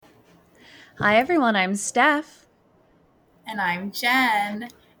Hi everyone, I'm Steph. And I'm Jen.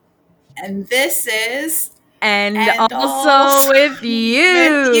 And this is And And also Also with with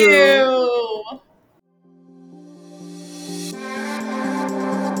you. You.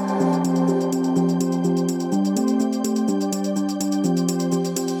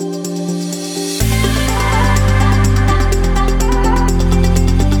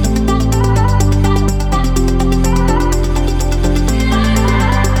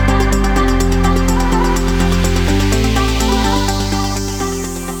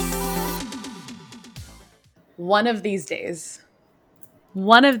 One of these days.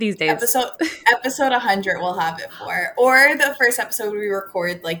 One of these days. Episode episode 100 we'll have it for. Or the first episode we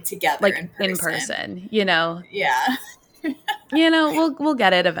record like together Like in in person. person, Yeah. we'll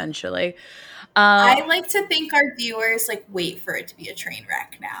get it eventually. Uh, I like to think our viewers like wait for it to be a train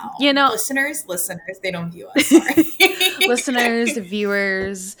wreck now. you know, Listeners, they don't view us, sorry. listeners,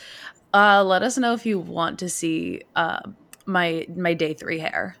 viewers, let us know if you want to see my day 3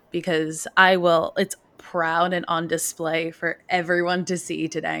 hair because I will. It's proud and on display for everyone to see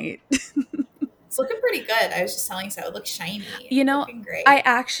tonight. It's looking pretty good. I was just telling so it looks shiny. You know, Looking I great.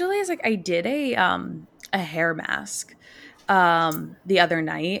 actually is like I did a hair mask the other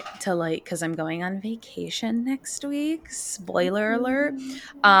night to like cuz I'm going on vacation next week. Spoiler alert.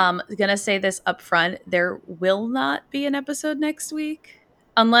 Gonna say this up front, there will not be an episode next week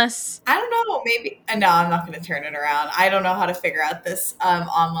unless I don't know. Maybe no. I'm not going to turn it around. I don't know how to figure out this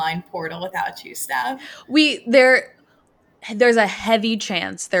online portal without you, Steph. we there's a heavy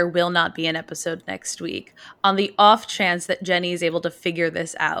chance there will not be an episode next week. On the off chance that Jenny is able to figure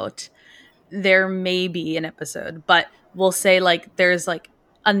this out, there may be an episode, but we'll say like there's like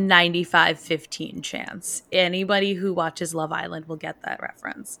a 95-15 chance. Anybody who watches Love Island will get that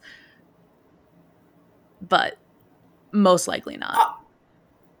reference. But most likely not. Uh,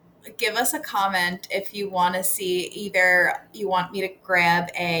 Give us a comment if you want to see either you want me to grab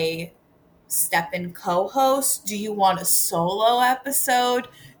a step in co-host. Do you want a solo episode?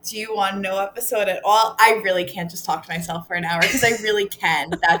 Do you want no episode at all? I really can't just talk to myself for an hour because I really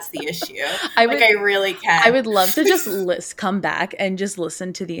can. That's the issue. I Like would I really I can. would love to just come back and just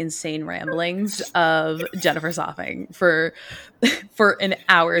listen to the insane ramblings of Jennifer Soffing for an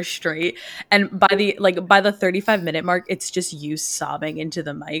hour straight. And by the 35-minute mark, it's just you sobbing into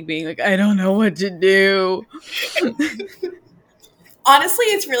the mic, being like, I don't know what to do. Honestly,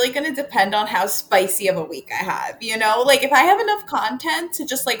 it's really going to depend on how spicy of a week I have. Like if I have enough content to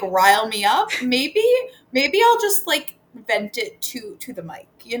just like rile me up, maybe I'll just like vent it to the mic.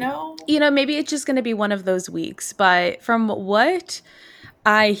 Maybe it's just gonna be one of those weeks. But from what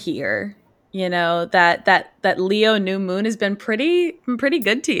I hear, that Leo new moon has been pretty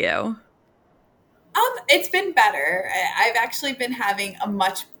good to you. It's been better. I've actually been having a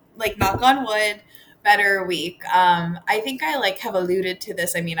much, like, knock on wood, better week. I think I like have alluded to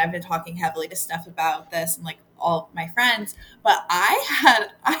this. I mean, I've been talking heavily to Steph about this and like all my friends, but I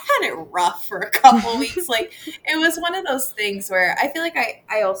had it rough for a couple weeks. Like it was one of those things where I feel like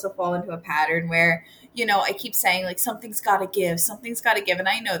I also fall into a pattern where I keep saying like something's got to give, and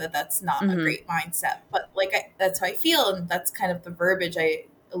I know that that's not a Hmm. great mindset, but like that's how I feel, and that's kind of the verbiage I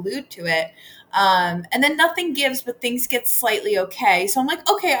allude to it. And then nothing gives, but things get slightly okay. So I'm like,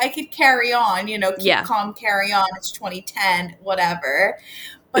 okay, I could carry on, keep Yeah. calm, carry on. It's 2010, whatever.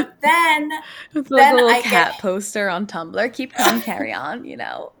 But then, It's like a then little I get cat poster on Tumblr. Keep calm, carry on,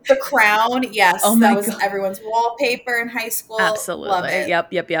 the crown. Oh Yes, my that was god. everyone's wallpaper in high school. Love Absolutely. it.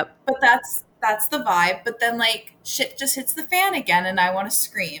 Yep. But that's the vibe. But then like shit just hits the fan again, and I want to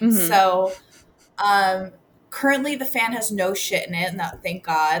scream. Hmm. So um, currently, the fan has no shit in it, and that thank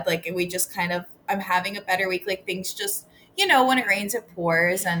God. Like we just kind of, I'm having a better week. Like things just, when it rains, it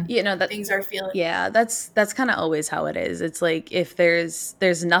pours, and You know that things are feeling. Yeah, that's kind of always how it is. It's like if there's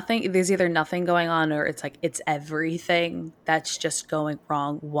nothing, there's either nothing going on or it's like it's everything that's just going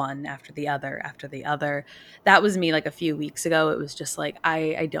wrong one after the other after the other. That was me like a few weeks ago. It was just like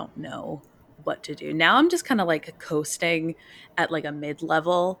I don't know what to do. Now I'm just kind of like coasting at like a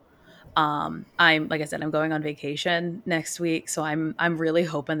mid-level. I'm like I said, I'm going on vacation next week, so I'm really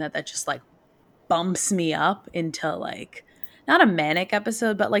hoping that just like bumps me up into like not a manic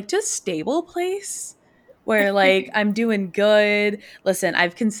episode, but like just stable place where like I'm doing good. Listen,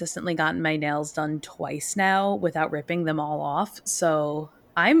 I've consistently gotten my nails done twice now without ripping them all off. So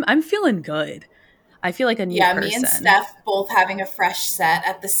I'm feeling good. I feel like a new Yeah, me and person. Steph both having a fresh set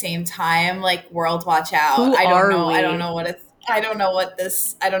at the same time. Like world, watch out! Who I don't are know. I don't we? know what it's. I don't know what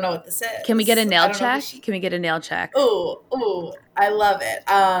this. I don't know what this Can we get a is. I nail don't know who check? she. Can we get a nail check? Ooh, ooh. I love it.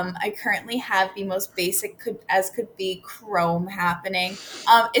 I currently have the most basic could be chrome happening.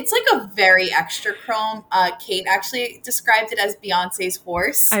 It's like a very extra chrome. Kate actually described it as Beyonce's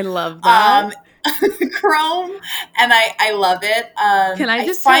horse. I love that. Um, chrome, and I love it. Can I I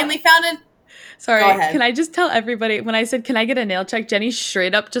just tell finally found it. Go Sorry, can ahead. I just tell everybody when I said, "Can I get a nail check?" Jenny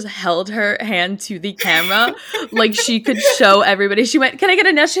straight up just held her hand to the camera like she could show everybody. She went, "Can I get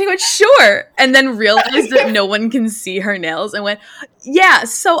a nail check?" She went, "Sure." And then realized that no one can see her nails and went, "Yeah,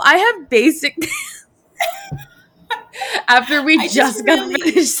 so I have basic." After we I just just got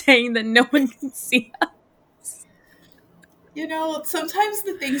really, finished saying that no one can see us. sometimes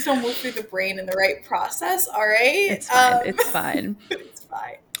the things don't move through the brain in the right process. All right. It's fine. It's fine. It's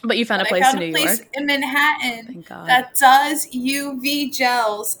fine. But you found a But I place in found New a place York? in Manhattan Thank God. that does UV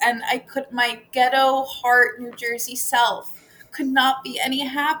gels, and I could, my ghetto heart New Jersey self could not be any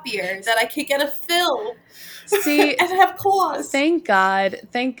happier that I could get a fill See, and have claws. thank God.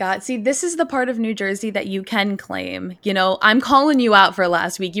 Thank God. See, this is the part of New Jersey that you can claim. You know, I'm calling you out for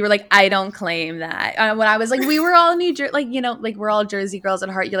last week. You were like, I don't claim that. When I was like, we were all New Jersey, like, you know, like we're all Jersey girls at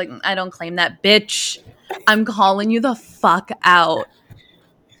heart. You're like, I don't claim that. Bitch, I'm calling you the fuck out.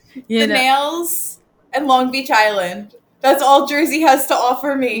 The You know, nails and Long Beach Island. That's all Jersey has to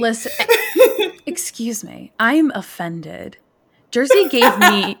offer me. listen, excuse me. I'm offended. Jersey gave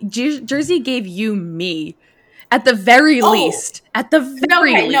me, Jersey gave you me at the very Oh, least. At the no,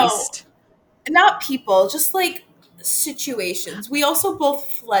 very okay, no, least. not people, just like situations. We also both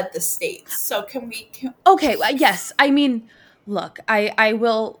fled the states, so can we? Okay, yes. I mean, look, I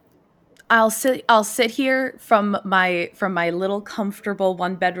will I'll sit here from my little comfortable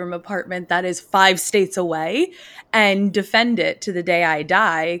one bedroom apartment that is 5 states away and defend it to the day I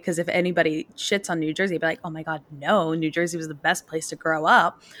die because if anybody shits on New Jersey, I'd be like, "Oh my god, no, New Jersey was the best place to grow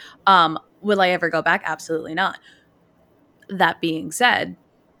up." Will I ever go back? Absolutely not. That being said,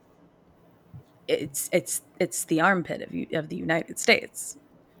 it's the armpit of the United States.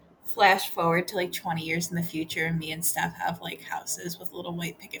 Flash forward to like 20 years in the future, and me and Steph have like houses with little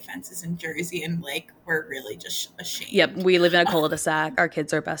white picket fences in Jersey, and like we're really just Yep, ashamed. we live in a cul-de-sac. Our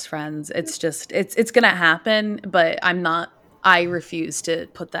kids are best friends. It's just it's going to happen, but I refuse to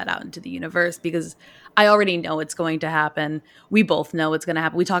put that out into the universe because I already know it's going to happen. We both know it's going to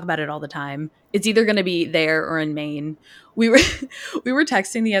happen. We talk about it all the time. It's either going to be there or in Maine. We were we were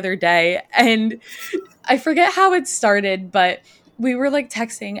texting the other day and I forget how it started, but we were like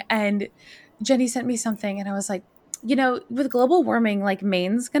texting and Jenny sent me something and I was like, you know, with global warming, like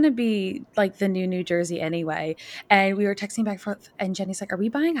Maine's gonna be like the new New Jersey anyway. And we were texting back and forth, and Jenny's like, "Are we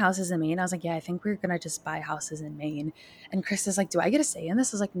buying houses in Maine?" I was like, "Yeah, I think we're gonna just buy houses in Maine." And Chris is like, "Do I get a say in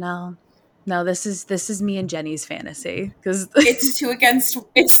this?" I was like, "No, no, this is me and Jenny's fantasy because It's two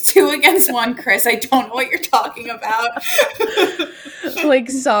against one, Chris. I don't know what you're talking about.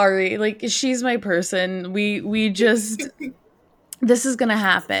 like sorry, like she's my person. We just this is gonna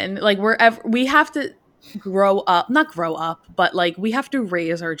happen. Like we have to grow up, not grow up, but like we have to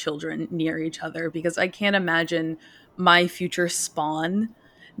raise our children near each other because I can't imagine my future spawn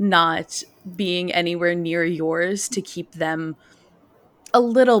not being anywhere near yours to keep them a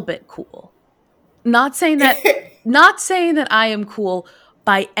little bit cool. Not saying that not saying that I am cool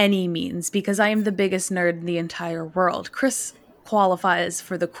by any means because I am the biggest nerd in the entire world. Chris qualifies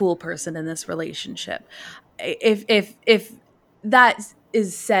for the cool person in this relationship. If that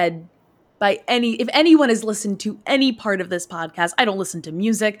is said by any if anyone has listened to any part of this podcast, I don't listen to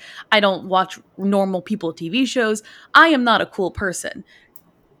music, I don't watch normal people TV shows. I am not a cool person.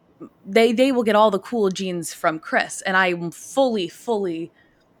 They will get all the cool genes from Chris and I am fully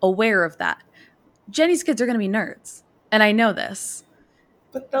aware of that. Jenny's kids are going to be nerds. And I know this.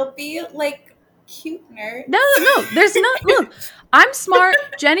 But they'll be like cute No, nerds. no, no. There's not. Look, I'm smart.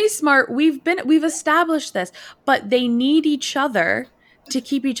 Jenny's smart. We've established this, but they need each other to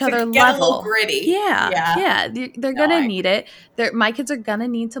keep each To other get a little level. gritty. Yeah, Yeah. yeah. They're No, gonna I need it. My kids are gonna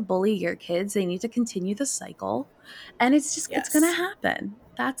need to bully your kids. They need to continue the cycle, and it's gonna yes. happen.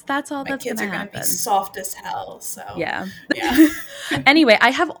 That's all My that's kids gonna are gonna be happen. soft as hell, so Yeah. yeah. Anyway, I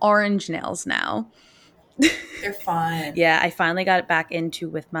have orange nails now. They're fun. Yeah, I finally got back into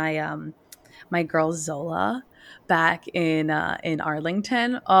with my girl Zola back in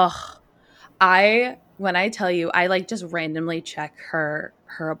Arlington. Oh, I when I tell you, I like just randomly check her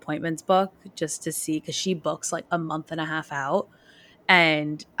appointments book just to see because she books like a month and a half out,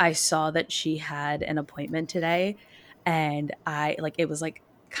 and I saw that she had an appointment today, and I like it was like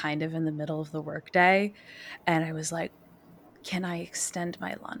kind of in the middle of the workday, and I was like, "Can I extend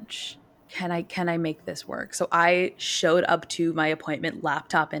my lunch?" can I make this work? So I showed up to my appointment,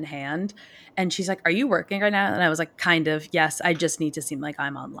 laptop in hand, and she's like, "Are you working right now?" And I was like, "Kind of. Yes, I just need to seem like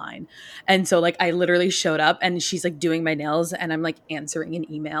I'm online." And so like I literally showed up and she's like doing my nails and I'm like answering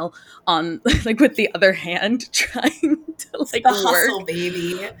an email on like with the other hand trying to It's like the hustle, work.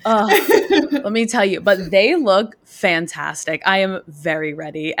 baby. Let me tell you, but they look fantastic. I am very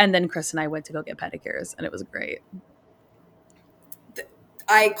ready. And then Chris and I went to go get pedicures and it was great.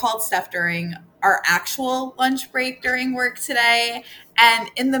 I called Steph during our actual lunch break during work today, and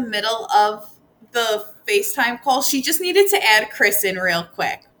in the middle of the FaceTime call, she just needed to add Chris in real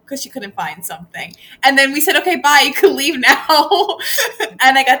quick because she couldn't find something. And then we said, "Okay, bye, you can leave now."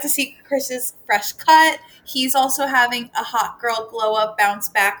 And I got to see Chris's fresh cut. He's also having a hot girl glow up bounce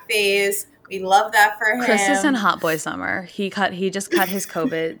back phase. We love that for Chris is in him. hot boy summer. He just cut his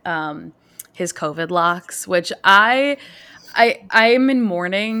COVID locks, which I'm in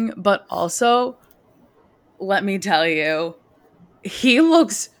mourning, but also let me tell you, he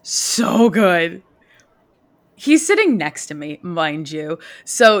looks so good. He's sitting next to me, mind you,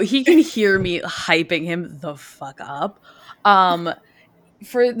 so he can hear me hyping him the fuck up. Um,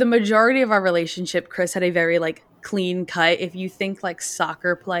 for the majority of our relationship, Chris had a very like clean cut. If you think like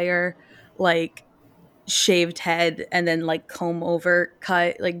soccer player, like shaved head and then like comb over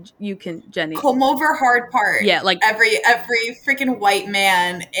cut, like you can Jenny, Comb over hard part. yeah, like Every freaking white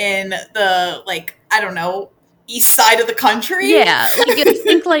man in the, like, I don't know, east side of the country. yeah, like I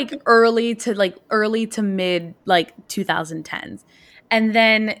think like early to mid like 2010s. And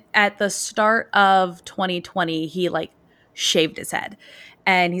then at the start of 2020, he like shaved his head.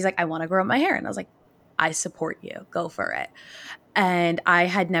 And he's like, "I want to grow up my hair." And I was like, "I support you. Go for it." And I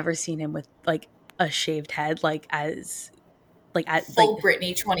had never seen him with like a shaved head like as like at Full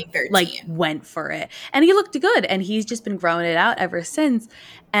Britney 2013. went for it. And he looked good and he's just been growing it out ever since.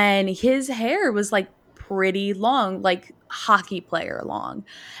 And his hair was like pretty long, like hockey player long.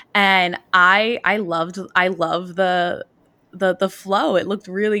 And I love the flow. It looked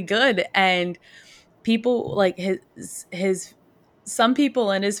really good. And people like his some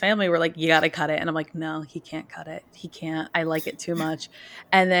people in his family were like, "You got to cut it." And I'm like, "No, he can't cut it. He can't. I like it too much."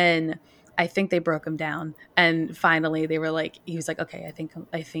 And then I think they broke him down. And finally they were like, he was like, "Okay, I think I'm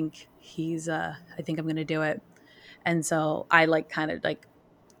going to do it." And so I like kind of like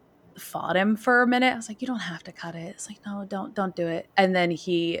fought him for a minute. I was like, "You don't have to cut it." It's like, "No, don't do it." And then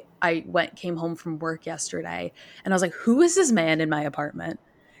I went came home from work yesterday and I was like, "Who is this man in my apartment?"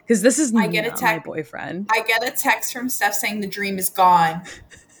 Because this is I get a not my text. boyfriend. I get a text from Steph saying the dream is gone.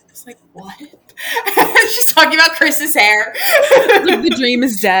 It's like, what? She's talking about Chris's hair. Like the dream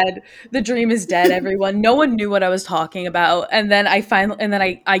is dead. The dream is dead, everyone. No one knew what I was talking about. And then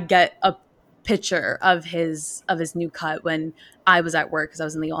I get a picture of his new cut when I was at work because I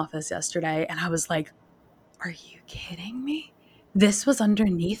was in the office yesterday and I was like, "Are you kidding me? This was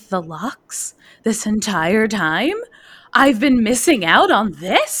underneath the locks this entire time? I've been missing out on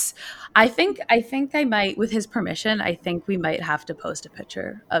this?" I think I might, with his permission, I think we might have to post a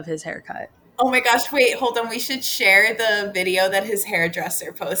picture of his haircut. Oh my gosh, wait, hold on. We should share the video that his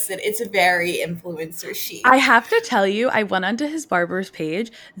hairdresser posted. It's very influencer I chic. have to tell you, I went onto his barber's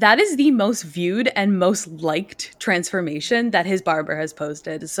page. That is the most viewed and most liked transformation that his barber has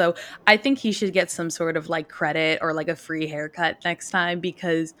posted. So I think he should get some sort of like credit or like a free haircut next time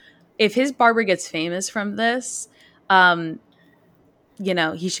because if his barber gets famous from this, um,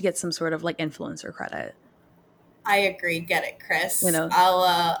 he should get some sort of like influencer credit. I agree. Get it, You Chris. know,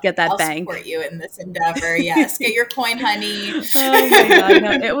 get that I'll support bank. you in this endeavor. Yes, get your coin, honey. Oh my god,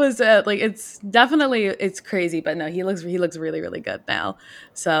 no, it was like it's crazy, but no, he looks really really good now.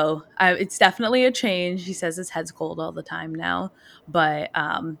 So it's definitely a change. He says his head's cold all the time now, but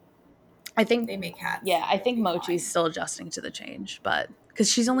I think They make hats. yeah, I You'll think be Mochi's fine. still adjusting to the change, but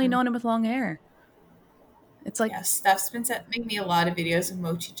because she's only Mm. known him with long hair, it's like Yes, Steph's been making me a lot of videos of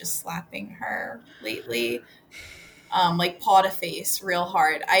Mochi just slapping her lately, like paw to face, real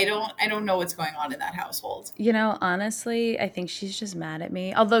hard. I don't know what's going on in that household. honestly, I think she's just mad at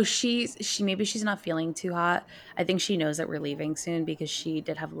me. Although she maybe she's not feeling too hot. I think she knows that we're leaving soon because she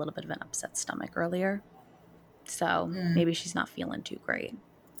did have a little bit of an upset stomach earlier. So Mm. maybe she's not feeling too great.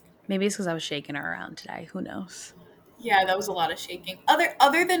 Maybe it's because I was shaking her around today. Who knows? Yeah, that was a lot of shaking.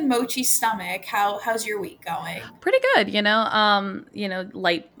 Other than Mochi's stomach, how's your week going? Pretty good,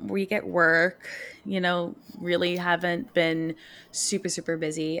 light week at work, really haven't been super, super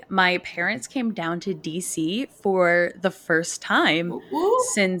busy. My parents came down to DC for the first time Ooh, ooh.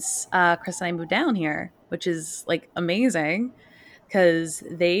 since Chris and I moved down here, which is like amazing because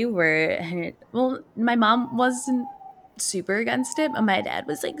they were, well, my mom wasn't super against it, but my dad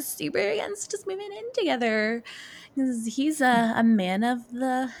was like super against us moving in together because he's a man of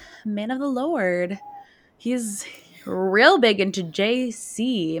the Lord. He's real big into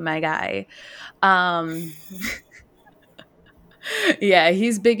JC, my guy. Um, yeah,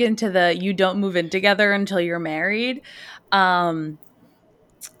 he's big into the you don't move in together until you're married. Um,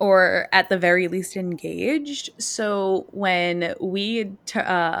 or at the very least engaged. So when we had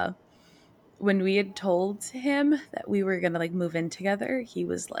told him that we were gonna like move in together, he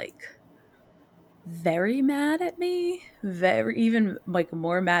was like very mad at me, very even like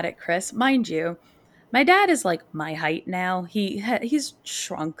more mad at Chris. Mind you, my dad is like my height now. He's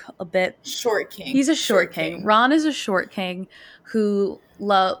shrunk a bit. Short king. He's a short Short king. king. Ron is a short king who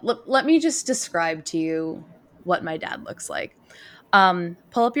let me just describe to you what my dad looks like.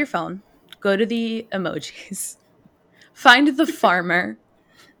 Pull up your phone, go to the emojis, find the farmer,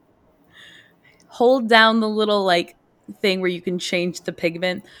 hold down the little like thing where you can change the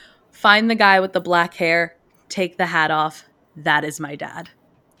pigment, find the guy with the black hair, take the hat off. That is my dad.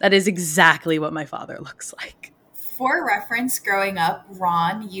 That is exactly what my father looks like. For reference, growing up,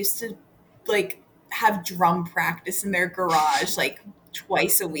 Ron used to like have drum practice in their garage like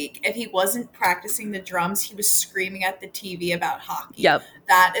twice a week. If he wasn't practicing the drums, he was screaming at the TV about hockey. Yep.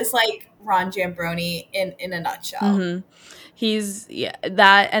 That is like Ron Jambroni in a nutshell. Mm-hmm. He's yeah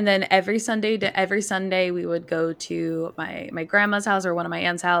that, and then every Sunday we would go to my grandma's house or one of my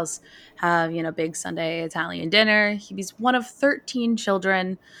aunt's house, have big Sunday Italian dinner. He's one of 13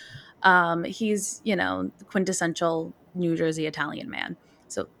 children. He's the quintessential New Jersey Italian man.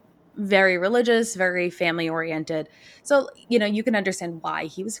 So very religious, very family oriented. So you can understand why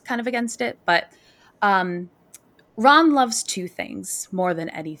he was kind of against it, but um, Ron loves two things more than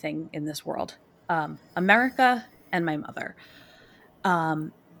anything in this world: America and my mother.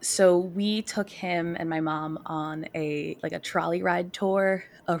 Um, so we took him and my mom on a trolley ride tour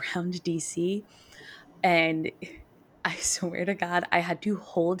around DC, and I swear to God, I had to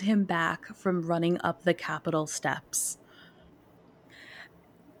hold him back from running up the Capitol steps.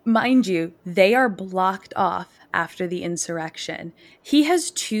 Mind you, they are blocked off after the insurrection. He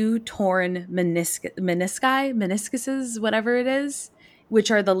has two torn meniscuses, whatever it is, which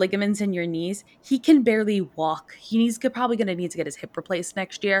are the ligaments in your knees. He can barely walk. He's probably going to need to get his hip replaced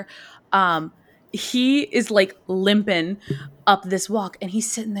next year. Um, he is like limping up this walk, and he's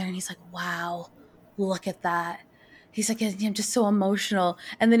sitting there and he's like, wow, look at that. He's like, I'm just so emotional.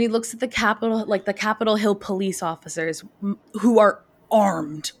 And then he looks at the Capitol, like the Capitol Hill police officers who are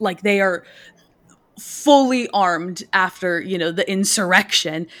armed, like they are fully armed after the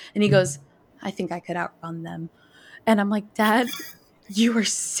insurrection, and he goes, I think I could outrun them. And I'm like, Dad, you are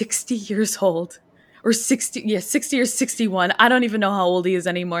 60 years old, or 60, yeah, 60 or 61, I don't even know how old he is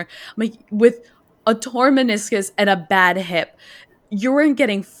anymore. I'm like, with a torn meniscus and a bad hip, you weren't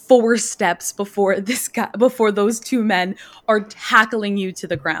getting 4 steps before those two men are tackling you to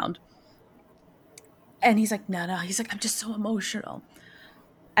the ground. And he's like, no, he's like, I'm just so emotional.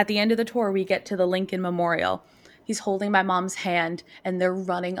 At the end of the tour, we get to the Lincoln Memorial. He's holding my mom's hand, and they're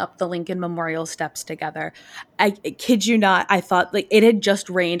running up the Lincoln Memorial steps together. I kid you not, I thought like it had just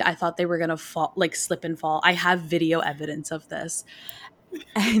rained. I thought they were gonna fall, like slip and fall. I have video evidence of this.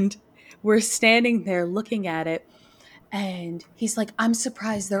 And we're standing there looking at it, and he's like, I'm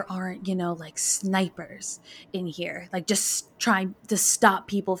surprised there aren't, like snipers in here, like just trying to stop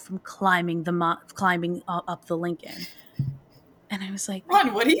people from climbing up the Lincoln. And I was like,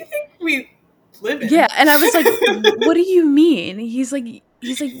 Ron, what do you think we live yeah. in? And I was like, what do you mean? He's like,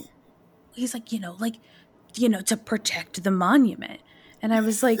 to protect the monument. And I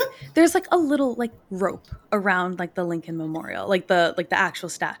was like, there's like a little like rope around like the Lincoln Memorial, like the actual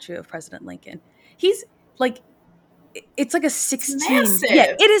statue of President Lincoln. He's like, it's like a It's 16, yeah, massive.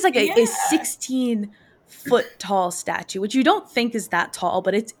 it is like a Yeah. 16-foot tall statue, which you don't think is that tall,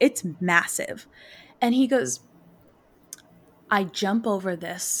 but it's massive. And he goes, I jump over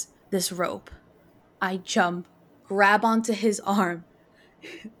this rope. I jump, grab onto his arm,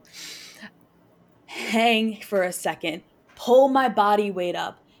 hang for a second, pull my body weight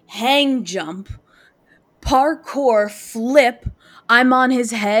up, hang jump, parkour, flip. I'm on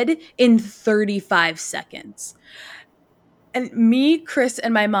his head in 35 seconds. And me, Chris,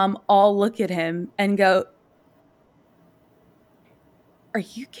 and my mom all look at him and go, are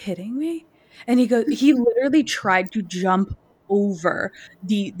you kidding me? And he literally tried to jump over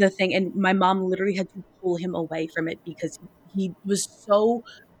the thing, and my mom literally had to pull him away from it because he was so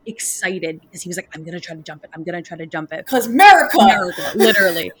excited because he was like, I'm gonna try to jump it. I'm gonna try to jump it. Because America. America,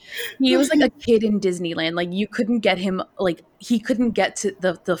 literally. He was like a kid in Disneyland. Like you couldn't get him, like he couldn't get to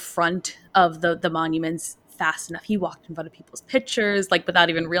the front of the monuments fast enough. He walked in front of people's pictures, like without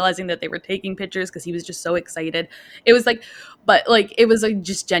even realizing that they were taking pictures because he was just so excited. It was like, but like it was like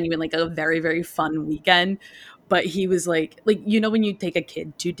just genuine, like a very, very fun weekend. But he was like, when you take a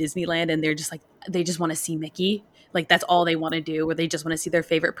kid to Disneyland and they're just like, they just want to see Mickey, like that's all they want to do, or they just want to see their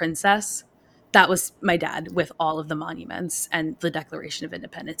favorite princess. That was my dad with all of the monuments and the Declaration of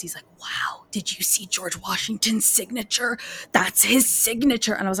Independence. He's like, wow, did you see George Washington's signature? That's his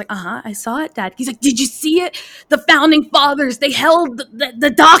signature. And I was like, uh-huh, I saw it, Dad. He's like, did you see it? The founding fathers, they held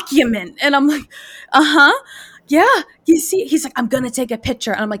the document. And I'm like, uh-huh. Yeah, you see, he's like, I'm gonna take a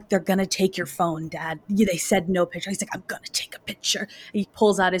picture. And I'm like, they're gonna take your phone, Dad. They said no picture. He's like, I'm gonna take a picture. And he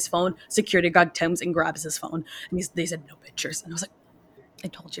pulls out his phone. Security guard comes and grabs his phone. And they said no pictures. And I was like, I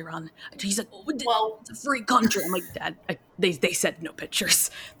told you, Ron. He's like, oh, Well, it's a free country. I'm like, Dad, they said no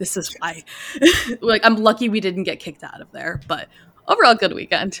pictures. This is why. Like, I'm lucky we didn't get kicked out of there. But overall, good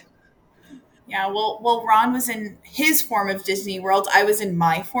weekend. yeah, well, Ron was in his form of Disney World. I was in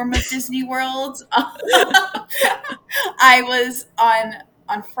my form of Disney World. I was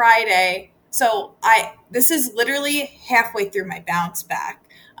on Friday. So I this is literally halfway through my bounce back.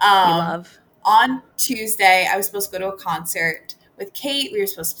 We Um, love. on Tuesday, I was supposed to go to a concert with Kate. We were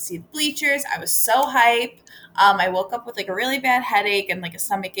supposed to see the bleachers. I was so hype. I woke up with like a really bad headache and like a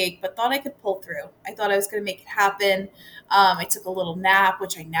stomach ache, but thought I could pull through. I thought I was going to make it happen. I took a little nap,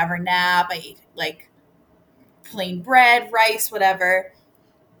 which I never nap. I ate like plain bread, rice, whatever.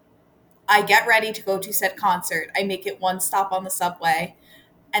 I get ready to go to said concert. I make it one stop on the subway,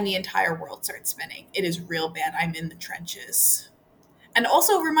 and the entire world starts spinning. It is real bad. I'm in the trenches. And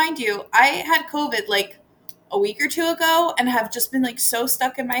also remind you, I had COVID like a week or two ago and have just been like so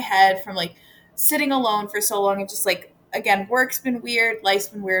stuck in my head from like sitting alone for so long and just like again, work's been weird, life's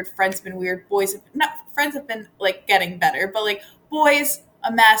been weird, friends been weird, boys have not friends have been like getting better, but like boys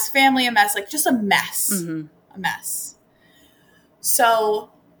a mess, family a mess, like just a mess. Mm-hmm. A mess.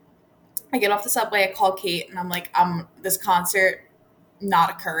 So I get off the subway, I call Kate and I'm like, this concert not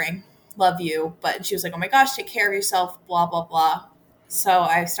occurring. Love you. But she was like, oh my gosh, take care of yourself, blah, blah, blah. So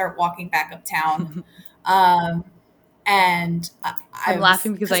I start walking back uptown. Um, and I'm I was,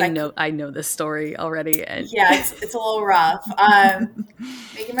 laughing because because I know this story already, and yeah, it's a little rough.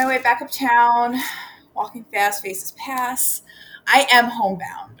 Making my way back uptown, walking fast, faces pass. I am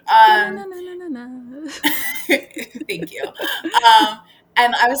homebound. Thank you.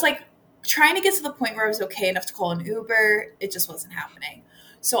 And I was like trying to get to the point where I was okay enough to call an Uber. It just wasn't happening.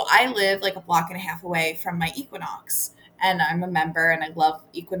 So I live like a block and a half away from my Equinox, and I'm a member and I love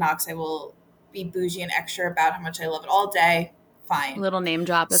Equinox. I will be bougie and extra about how much I love it all day. Fine. little name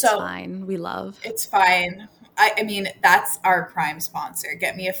drop. It's So fine. We love. it's fine. I mean, that's our prime sponsor.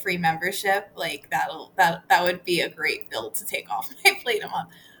 Get me a free membership. Like that would be a great bill to take off my plate a month.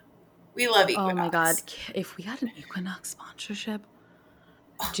 We love Oh my God, Equinox. if we had an Equinox sponsorship,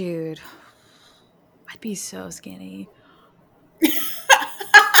 dude, I'd be so skinny.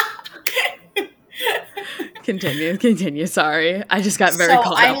 Continue. Sorry, I just got very So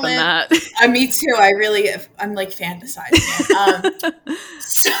caught I up in live. that. Me too. I'm like fantasizing it.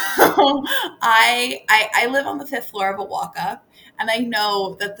 So I live on the fifth floor of a walk up, and I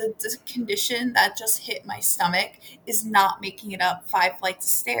know that the condition that just hit my stomach is not making it up 5 flights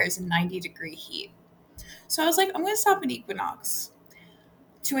of stairs in 90-degree heat. So I was like, I'm going to stop at Equinox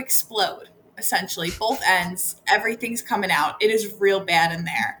to explode. Essentially, both ends, everything's coming out. It is real bad in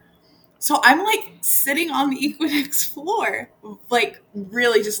there. So I'm like sitting on the Equinox floor, like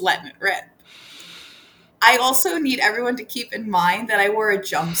really just letting it rip. I also need everyone to keep in mind that I wore a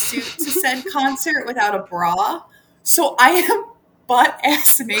jumpsuit to said concert without a bra. So I am butt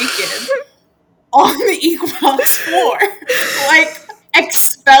ass naked on the Equinox floor, like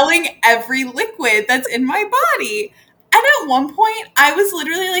expelling every liquid that's in my body. And at one point, I was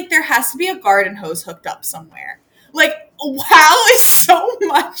literally like, there has to be a garden hose hooked up somewhere. Like, how is so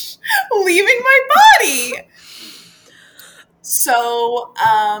much leaving my body? So,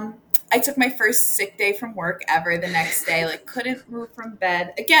 I took my first sick day from work ever the next day. Like, couldn't move from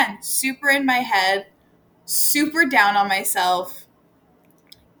bed. Again, super in my head, super down on myself.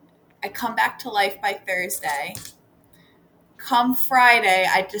 I come back to life by Thursday. Come Friday,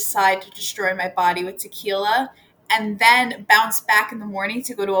 I decide to destroy my body with tequila and then bounce back in the morning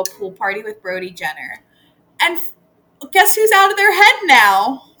to go to a pool party with Brody Jenner. And guess who's out of their head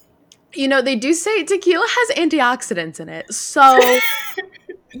now? They do say tequila has antioxidants in it, so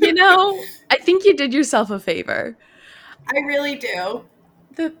I think you did yourself a favor. I really do.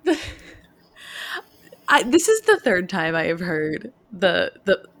 The this is the third time I have heard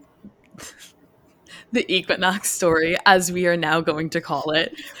the Equinox story, as we are now going to call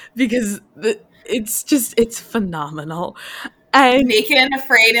it, because it's phenomenal. And Naked and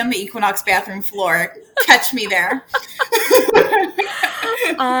afraid on the Equinox bathroom floor. Catch me there.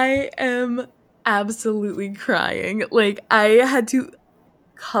 I am absolutely crying. Like I had to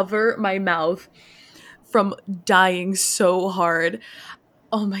cover my mouth from dying so hard.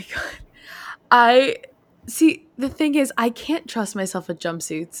 Oh my god. I see the thing is I can't trust myself with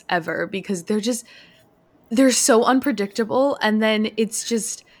jumpsuits ever because they're so unpredictable and then it's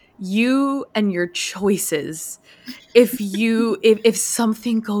just you and your choices if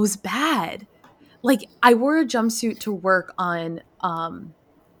something goes bad. Like I wore a jumpsuit to work on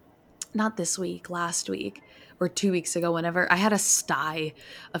not this week, last week or 2 weeks ago, whenever I had a sty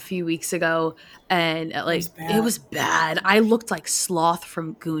a few weeks ago, and It was like it bad. was bad. I looked like Sloth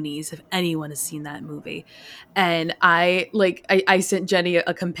from Goonies, if anyone has seen that movie. And I sent Jenny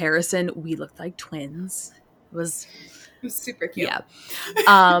a comparison. We looked like twins. It was It was super cute. yeah.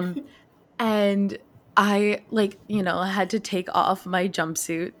 Um and I I had to take off my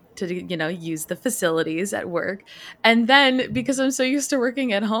jumpsuit to use the facilities at work. And then because I'm so used to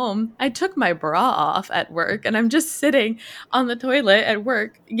working at home, I took my bra off at work and I'm just sitting on the toilet at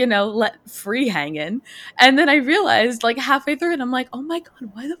work, let free hanging. And then I realized like halfway through it I'm like, "Oh my god,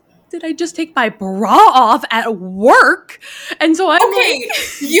 why the did I just take my bra off at work?" And so I'm like Okay,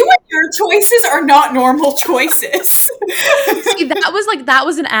 you and your choices are not normal choices. see, that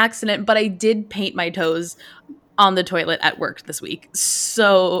was an accident, but I did paint my toes on the toilet at work this week.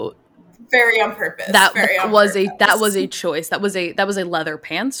 So Very on purpose. that Very that on was a purpose. choice. That was a leather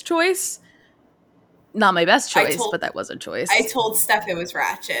pants choice. Not my best I choice, told but that was a I choice. told Steph it was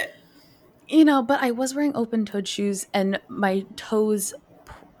ratchet. But I was wearing open-toed shoes and my toes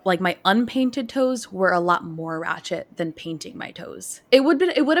like my unpainted toes were a lot more ratchet than painting my toes. It would have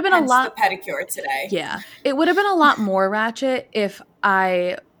been a Hence the lot pedicure today. yeah. It would have been a lot more ratchet if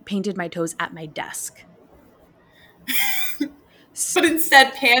I painted my toes at my desk. But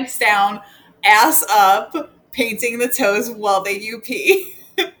instead, pants down, ass up, painting the toes while they UP.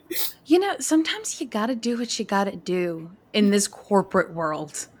 Sometimes you gotta do what you gotta do in this corporate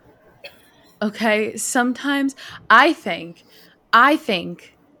world. Okay? I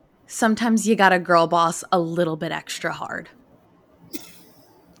think sometimes you gotta girl boss a little bit extra hard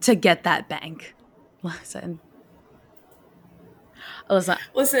to get that bank. Listen, listen,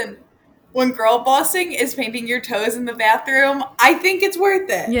 Listen, when girl bossing is painting your toes in the bathroom, I think it's worth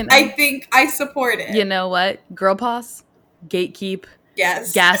it. you I know, think I support you it. know what? Girl boss, gatekeep,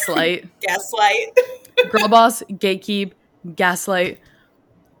 Yes. gaslight. Gaslight. Girl boss, gatekeep, gaslight,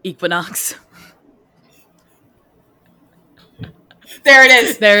 equinox. There it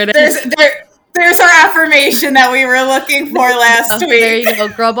is. There it There's is. there's our affirmation that we were looking for There you last go. There week. you go.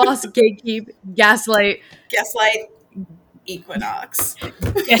 Girl boss, gatekeep, gaslight. Gaslight, equinox.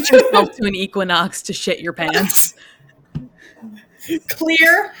 Get yourself to an equinox to shit your pants.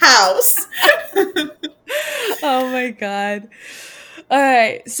 Clear house. Oh my god. All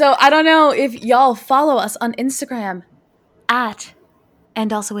right. So I don't know if y'all follow us on Instagram at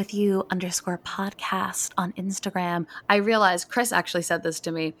and also with you underscore podcast on Instagram. I realized Chris actually said this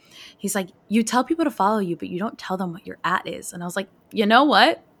to me. He's like, you tell people to follow you, but you don't tell them what your at is. And I was like, you know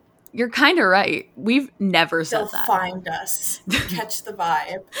what? You're kind of right. We've never They'll said that. find us. Catch the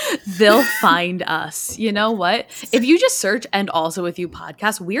vibe. They'll find us. You know what? If you just search and also with you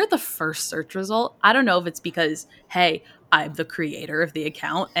podcast, we are the first search result. I don't know if it's because, hey, I'm the creator of the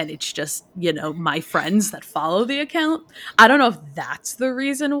account and it's just, my friends that follow the account. I don't know if that's the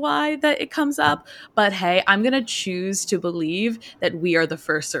reason why that it comes up, but hey, I'm going to choose to believe that we are the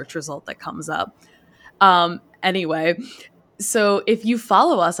first search result that comes up. Anyway, so if you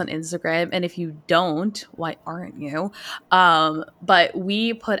follow us on Instagram, and if you don't, why aren't you? But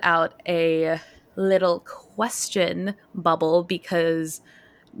we put out a little question bubble because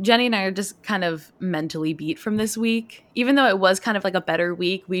Jenny and I are just kind of mentally beat from this week. Even though it was kind of like a better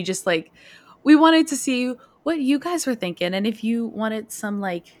week, we wanted to see what you guys were thinking and if you wanted some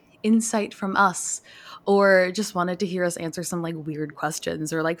like insight from us or just wanted to hear us answer some like weird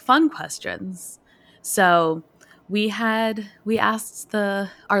questions or like fun questions. So, we asked the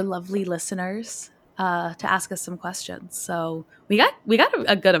our lovely listeners to ask us some questions. So, we got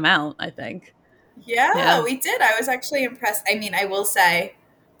a good amount, I think. Yeah, Yeah. we did. I was actually impressed. I mean, I will say,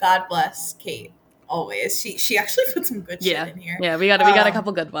 God bless Kate always. She actually put some good shit Yeah. in here. Yeah, we got a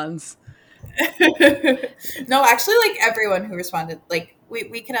couple good ones. No, actually, like everyone who responded, like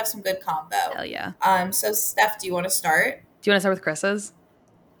we could have some good combo. Hell yeah. So Steph, do you want to start? Do you want to start with Chris's?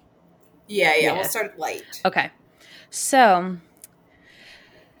 Yeah, yeah, we'll Yeah. start light. Okay. So,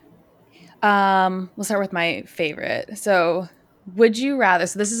 we'll start with my favorite. So, would you rather?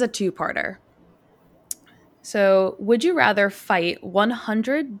 So, this is a two-parter. So, would you rather fight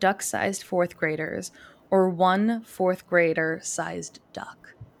 100 duck sized fourth graders or one fourth grader sized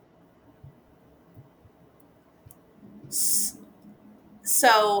duck?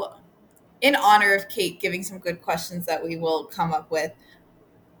 So, in honor of Kate giving some good questions that we will come up with,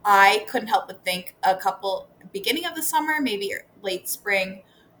 I couldn't help but think a couple beginning of the summer, maybe late spring,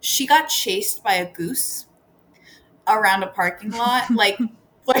 she got chased by a goose around a parking lot, like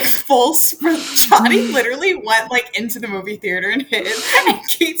full sprint. Johnny literally went like into the movie theater and hid, and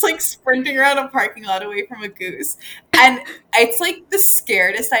Kate's like sprinting around a parking lot away from a goose, and it's like the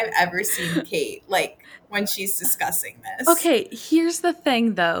scaredest I've ever seen Kate like when she's discussing this. Okay, here's the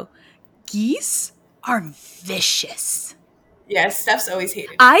thing though, geese are vicious. Yes, Steph's always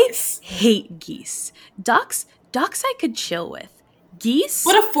hated I geese. hate geese. Ducks I could chill with. But Geese,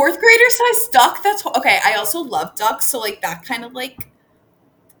 a fourth grader sized duck, that's okay. I also love ducks, so like that kind of like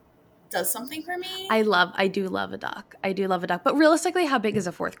does something for me. I do love a duck. I do love a duck. But realistically, how big is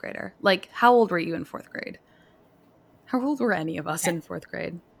a fourth grader? Like, how old were you in fourth grade? How old were any of us 10, in fourth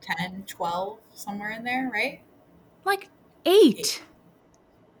grade? 10, 12, somewhere in there, right? Like, Eight.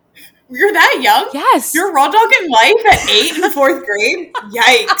 8. You're that young? Yes. You're raw dogging life at 8 in fourth grade?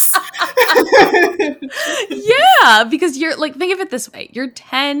 Yikes. Yeah, because you're like, think of it this way. You're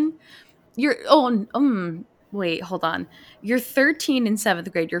 10. You're, wait, hold on. You're 13 in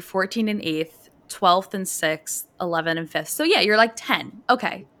seventh grade. You're 14 in eighth, 12th and sixth, 11 and fifth. So yeah, you're like 10.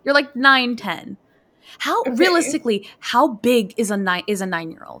 Okay. You're like 9, 10. How Okay. realistically, how big is a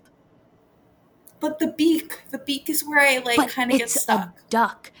 9-year old? But the beak is where I like But kind of get it's a stuck.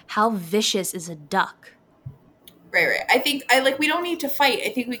 duck. How vicious is a duck? Right, right. I think I like we don't need to fight. I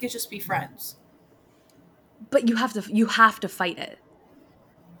think we could just be friends. But you have to fight it.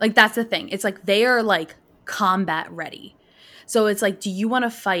 Like that's the thing. It's like they are like combat ready. So it's like, do you want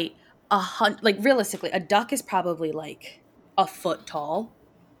to fight like realistically, a duck is probably like a foot tall.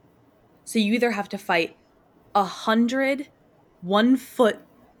 So you either have to fight 100 1 foot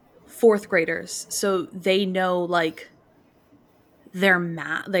fourth graders, so they know like their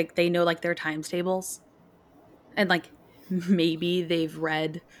math, like they know like their times tables, and like maybe they've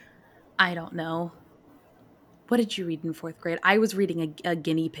read, I don't know, what did you read in fourth grade? I was reading a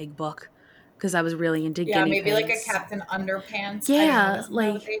guinea pig book because I was really into Yeah, guinea maybe like a pigs. Captain Underpants. I don't know. Yeah, Isn't that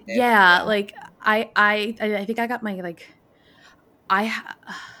what like they did? yeah, Yeah. like I think I got my like I ha-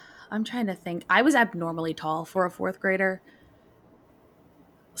 I'm trying to think. I was abnormally tall for a fourth grader.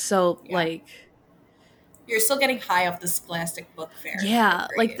 So Yeah. like You're still getting high off the Scholastic book fare in fourth yeah,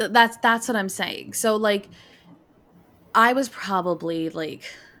 like grade. that's what I'm saying. So like I was probably like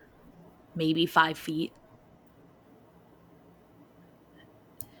maybe 5 feet.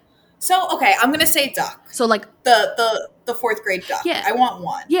 So okay, I'm gonna say duck. So like The fourth grade duck. yeah, I want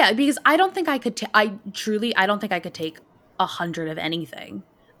one. yeah, because I don't think I could. I don't think I could take 100 of anything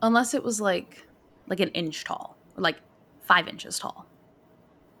unless it was like an inch tall, or like 5 inches tall.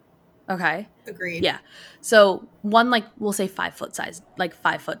 Okay. Agreed. Yeah. So one, like we'll say 5 foot size, like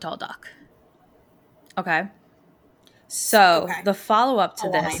 5 foot tall duck. Okay. So Okay. the follow up to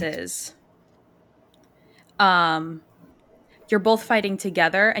this Aligned. is um you're both fighting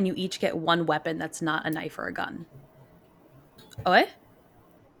together and you each get one weapon that's not a knife or a gun. Oh, what?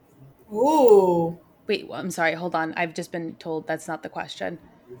 Ooh. Wait, I'm sorry. Hold on. I've just been told that's not the question.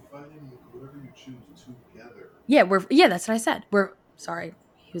 Yeah, that's what I said. We're sorry.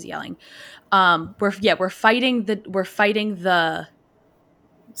 He was yelling. Said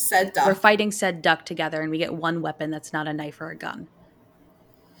We're duck. fighting said duck together and we get one weapon that's not a knife or a gun.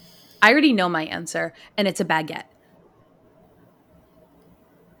 I already know my answer, and it's a baguette.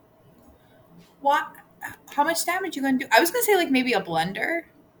 What? How much damage you gonna do? I was gonna say like maybe a blender.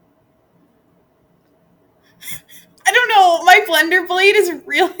 I don't know. My blender blade is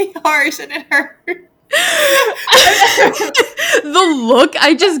really harsh and it hurts. The look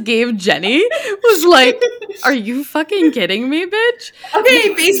I just gave Jenny was like, "Are you fucking kidding me, bitch?" Okay,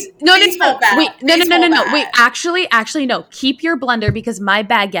 No, no, no. baseball bat. Wait, no, no, no, no, Baseball no. Wait, bat. actually, no. Keep your blender because my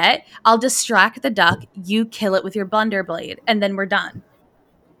baguette, I'll distract the duck. You kill it with your blender blade, and then we're done.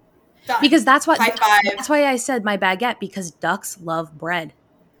 Done. Because that's what High five. that's why I said my baguette because ducks love bread.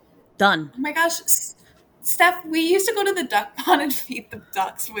 Done. Oh my gosh. Steph, we used to go to the duck pond and feed the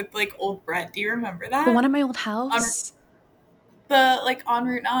ducks with like old bread. Do you remember The that? one at my old On house. the like on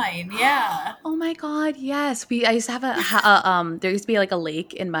Route 9. Yeah. Oh my god, yes. I used to have there used to be like a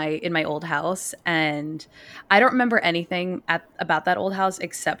lake in my old house, and I don't remember anything about that old house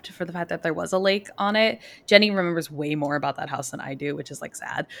except for the fact that there was a lake on it. Jenny remembers way more about that house than I do, which is like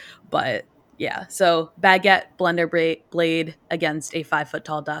sad. But yeah, so baguette blender blade against a 5 foot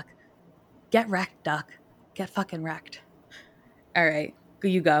tall duck. Get wrecked, duck. Get fucking wrecked. All right.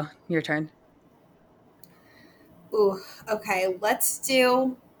 You go. Your turn. Ooh, okay. Let's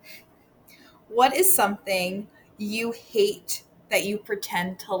do what is something you hate that you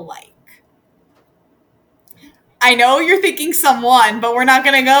pretend to like? I know you're thinking someone, but we're not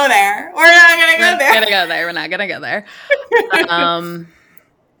going to go there. We're not going to We're go not there. gonna go there. We're not gonna go there. Um,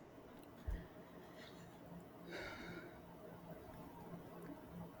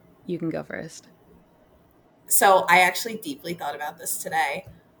 you can go first. So I actually deeply thought about this today.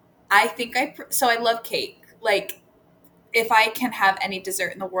 I think so I love cake. Like, if I can have any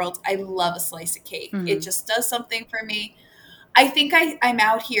dessert in the world, I love a slice of cake. It Mm-hmm. just does something for me. I think I'm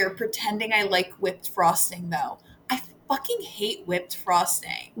out here pretending I like whipped frosting though. I fucking hate whipped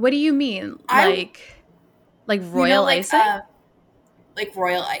frosting. What do you mean? I Like you know royal icing? like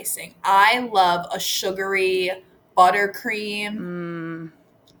royal icing. I love a sugary buttercream Mm,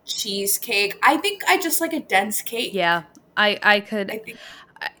 cheesecake. I think I just like a dense cake. yeah. I could I think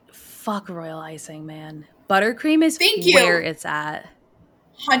fuck royal icing, man. Buttercream is thank where you. it's at.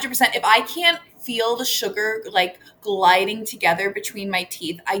 100%. If I can't feel the sugar like gliding together between my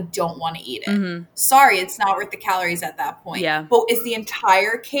teeth, I don't want to eat it. Mm-hmm. Sorry, it's not worth the calories at that point. Yeah. But is the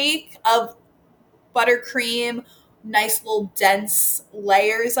entire cake of buttercream, nice little dense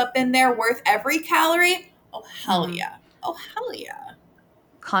layers up in there worth every calorie? Oh, hell Mm-hmm. yeah. Oh, hell yeah.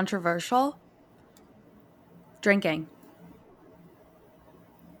 Controversial. Drinking.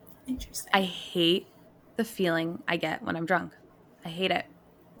 I Interesting. hate the feeling I get when I'm drunk. I hate it.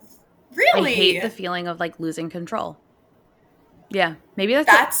 I hate the Really? feeling of like losing control. Yeah. Maybe that's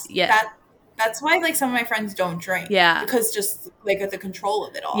it. That's Yeah. that that's why like some of my friends don't drink Yeah. because just like of the control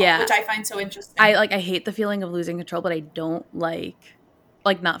of it all, Yeah. which I find so interesting. I hate the feeling of losing control, but I don't like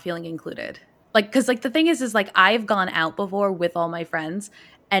not feeling included. Like cuz like the thing is like I've gone out before with all my friends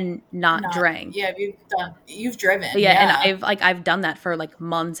and not Not drank. yeah, you've driven, Yeah, and yeah. I've done that for like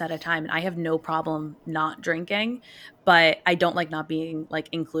months at a time and I have no problem not drinking, but I don't like not being like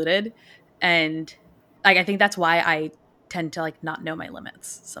included. And like I think that's why I tend to like not know my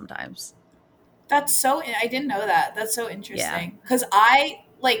limits sometimes. That's so I didn't know that. That's so Yeah. interesting. Cause I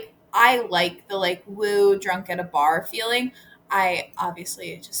like the like woo drunk at a bar feeling. I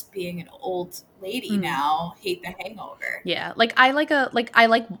obviously just being an old lady Mhm. now, hate the hangover. Yeah, like I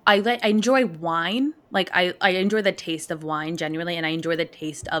enjoy wine. Like I enjoy the taste of wine genuinely, and I enjoy the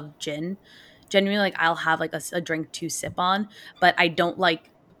taste of gin. Genuinely, like I'll have like a drink to sip on, but I don't like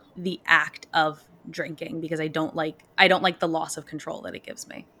the act of drinking because I don't like the loss of control that it gives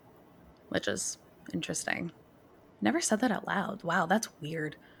me, which is interesting. Never said that out loud. Wow, that's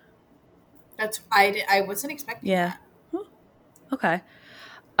weird. I wasn't expecting Yeah. that. Huh, okay.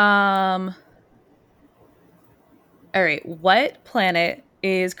 Um. All right. What planet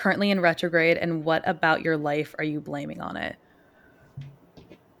is currently in retrograde, and what about your life are you blaming on it?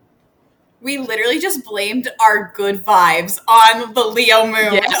 We literally just blamed our good vibes on the Leo Yeah,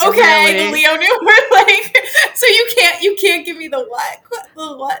 moon. Okay, the really. Leo moon. We're like, so you can't give me the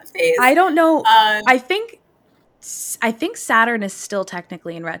what I phase. don't know. Um, I think Saturn is still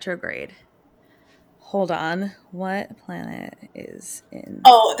technically in retrograde. Hold on. What planet is in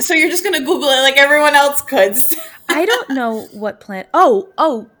oh, so you're just gonna Google it like everyone else could. I don't know what planet.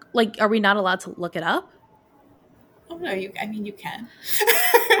 Oh, like are we not allowed to look it up? Oh no, I mean you can.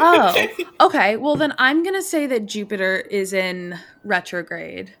 Oh, okay. Well, then I'm going to say that Jupiter is in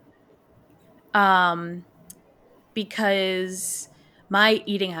retrograde. Um because my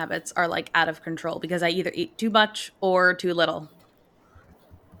eating habits are like out of control because I either eat too much or too little.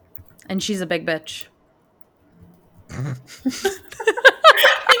 And she's a big bitch. And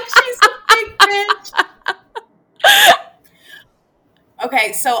she's a big bitch.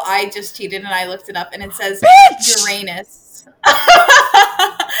 Okay, so I just cheated and I looked it up and it says Bitch! Uranus.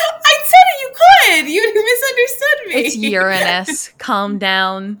 I said it, you could. You It's misunderstood me. Uranus. Calm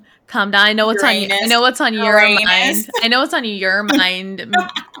down. Calm down. I know Uranus. what's on your Uranus. mind. I know what's on your mind.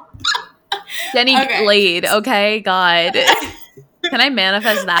 Jenny Okay. Glade, okay? God. Can I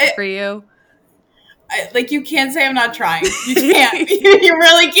manifest that I, for you? like you can't say I'm not trying. You can't. You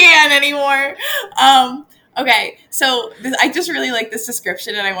really can't anymore. Okay, so I just really like this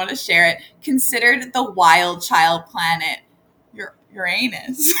description and I want to share it. Considered the wild child planet,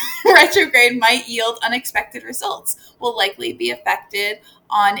 Uranus retrograde might yield unexpected results. Will likely be affected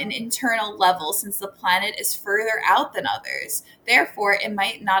on an internal level since the planet is further out than others. Therefore, it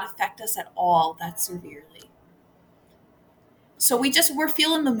might not affect us at all that severely. So we're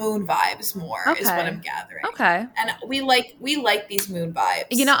feeling the moon vibes more is what I'm Okay. gathering. Okay. And we like these moon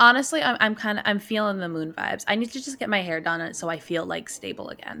You know, vibes. honestly, I'm feeling the moon vibes. I need to just get my hair done so I feel like stable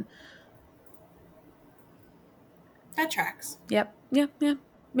again. That tracks. Yep. Yeah. Yeah.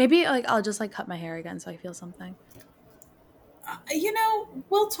 Maybe like I'll just like cut my hair again so I feel something.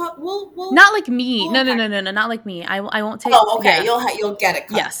 We'll talk. Not like me. We'll No, no, unpack. no, no, no, not like me. I won't take. Oh, okay. Yeah. You'll get it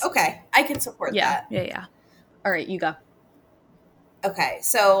cut. Yes. Okay, I can support Yeah. that. Yeah. Yeah. All right. You go. Okay,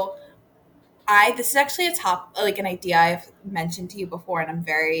 so I this is actually a top like an idea I've mentioned to you before, and I'm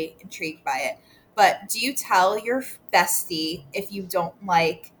very intrigued by it. But do you tell your bestie if you don't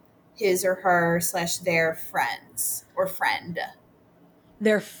like his or her slash their friends or friend?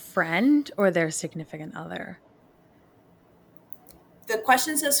 Their friend or their significant other? The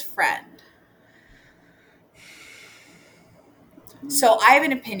question says friend. So I have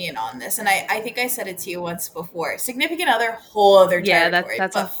an opinion on this, and I think I said it to you once before. Significant other, whole other Yeah, territory,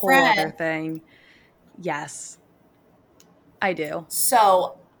 that's a but whole other friend. thing. Yes, I do.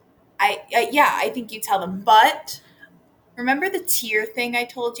 So yeah, I think you tell them. But remember the tier thing I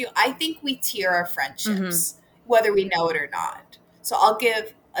told you? I think we tier our Mm-hmm. friendships, whether we know it or not. So I'll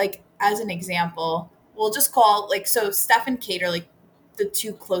give like as an example, we'll just call like so Steph and Kate are like the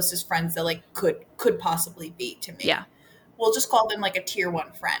two closest friends that like could possibly be to Yeah. me. We'll just call them like a tier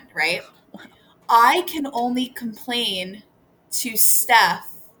one friend, right? I can only complain to Steph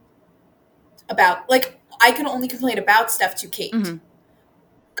about like I can only complain about Steph to Kate. Mm-hmm.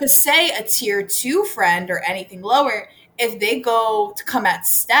 Because say a tier two friend or anything lower, if they go to come at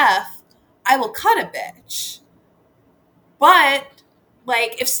Steph, I will cut a bitch. But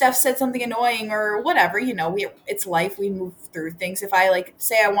like if Steph said something annoying or whatever, we it's life. We move through things. If I like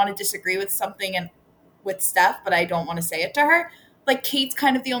say I want to disagree with something and with Steph, but I don't want to say it to her, like Kate's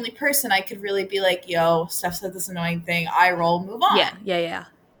kind of the only person I could really be like, "Yo, Steph said this annoying thing. I roll, move on." Yeah. Yeah. Yeah.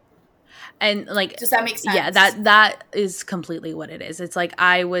 And like, Does that make yeah, sense? that is completely what it is. It's like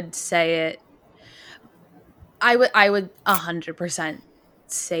I would say it. I would 100%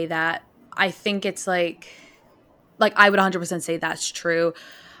 say that. I think it's like I would 100% say that's true.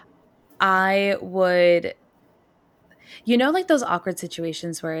 I would, like those awkward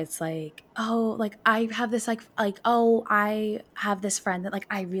situations where it's like, oh, like I have this oh, I have this friend that like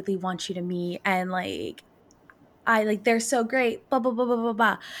I really want you to meet, and like I like they're so great, blah blah blah blah blah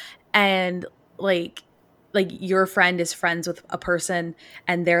blah. And like your friend is friends with a person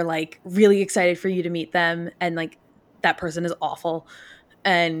and they're like really excited for you to meet them, and like that person is awful,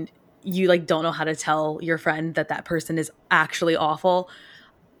 and you like don't know how to tell your friend that that person is actually awful.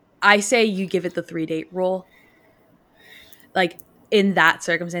 I say you give it the 3 date rule. Like in that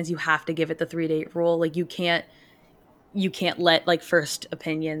circumstance you have to give it the 3 date rule. Like you can't let like first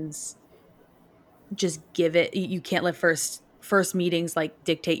opinions just give it. You can't let first meetings like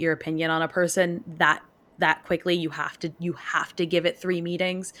dictate your opinion on a person that quickly. You have to give it 3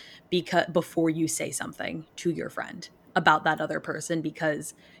 meetings because before you say something to your friend about that other person,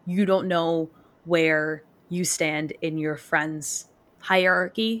 because you don't know where you stand in your friend's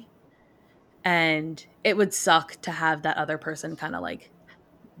hierarchy, and it would suck to have that other person kind of like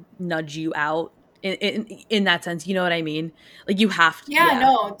nudge you out in that sense. You know what I mean? Like you have to, Yeah, yeah.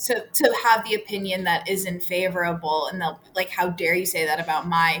 no, to have the opinion that isn't favorable and they'll like how dare you say that about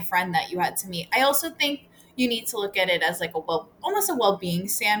my friend that you had to meet. I also think you need to look at it as like a almost a well-being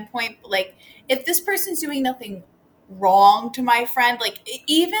standpoint. Like if this person's doing nothing wrong to my friend, like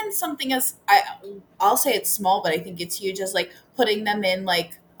even something as I'll say it's small, but I think it's huge as like putting them in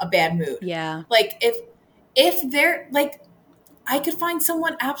like a bad mood. Yeah. Like if they're like I could find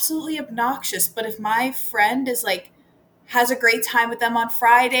someone absolutely obnoxious, but if my friend is like has a great time with them on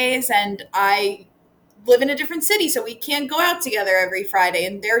Fridays and I live in a different city so we can't go out together every Friday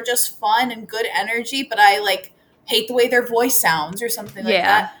and they're just fun and good energy, but I like hate the way their voice sounds or something like Yeah.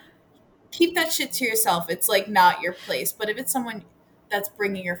 that. Keep that shit to yourself. It's like not your place. But if it's someone that's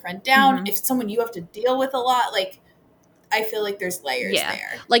bringing your friend down, Mhm. if it's someone you have to deal with a lot, like I feel like there's layers Yeah.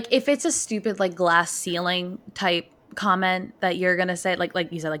 there. Like if it's a stupid like glass ceiling type comment that you're going to say, like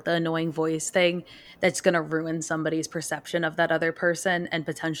you said, like the annoying voice thing that's going to ruin somebody's perception of that other person and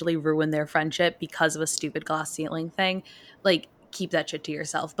potentially ruin their friendship because of a stupid glass ceiling thing, like keep that shit to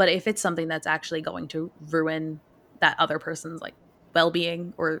yourself. But if it's something that's actually going to ruin that other person's like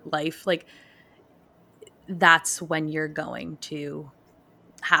well-being or life, like that's when you're going to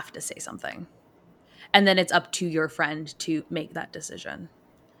have to say something. And then it's up to your friend to make that decision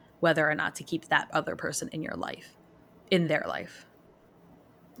whether or not to keep that other person in your life, in their life.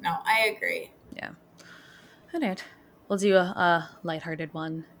 No, I agree. Yeah. All right. We'll do a lighthearted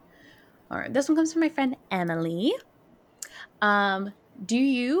one. All right. This one comes from my friend Emily. Um, do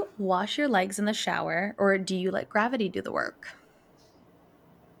you wash your legs in the shower or do you let gravity do the work?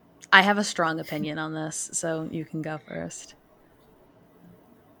 I have a strong opinion on this, so you can go first.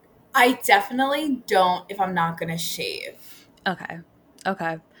 I definitely don't if I'm not gonna shave. Okay.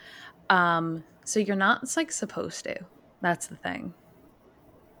 Okay. So you're not like supposed to. That's the thing.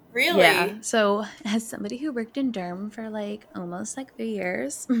 Yeah. Really? So as somebody who worked in derm for like almost like 3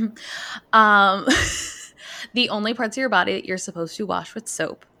 years, um the only parts of your body that you're supposed to wash with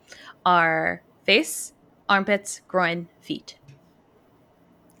soap are face, armpits, groin, feet.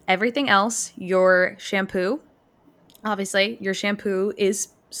 Everything else, your shampoo, obviously, your shampoo is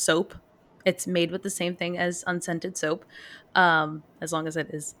soap. It's made with the same thing as unscented soap, as long as it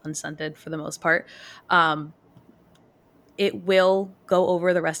is unscented for the most part. Um, it will go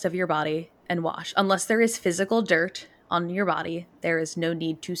over the rest of your body and wash. Unless there is physical dirt on your body, there is no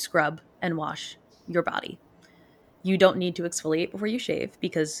need to scrub and wash your body. You don't need to exfoliate before you shave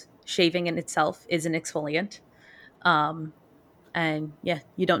because shaving in itself is an exfoliant. Um, and yeah,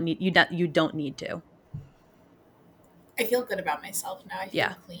 you don't need to. I feel good about myself now. I feel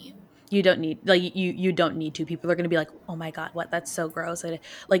Yeah, clean. you don't need like you don't need to. People are going to be like, "Oh my god, what? That's so gross."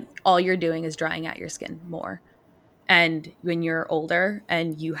 Like all you're doing is drying out your skin more. And when you're older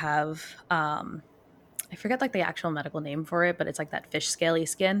and you have I forget like the actual medical name for it, but it's like that fish scaly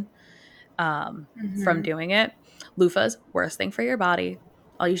skin from Hmm. doing it. Loofah's worst thing for your body.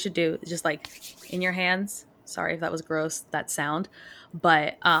 All you should do is just like in your hands. Sorry if that was gross, that sound,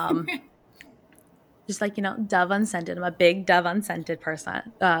 but just like Dove unscented. I'm a big Dove unscented person,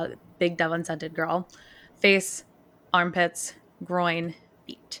 big Dove unscented girl. Face, armpits, groin,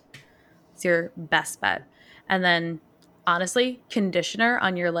 feet. It's your best bet. And then honestly, conditioner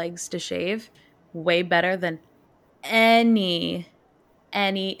on your legs to shave, way better than any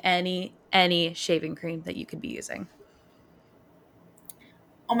any shaving cream that you could be using.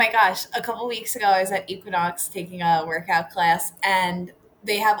 Oh my gosh, a couple weeks ago I was at Equinox taking a workout class and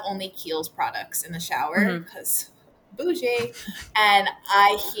they have only Kiehl's products in the shower Hmm. because bougie. And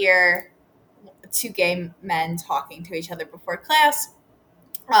I hear two gay men talking to each other before class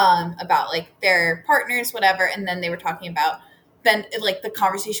about like their partners, whatever. And then they were talking about, then like the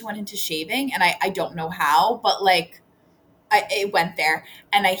conversation went into shaving and I don't know how, but like it went there.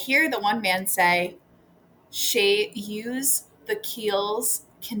 And I hear the one man say, shave, use the Kiehl's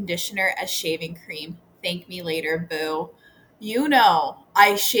conditioner as shaving cream. Thank me later, boo. You know,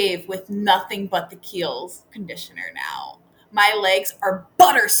 I shave with nothing but the Kiehl's conditioner now. My legs are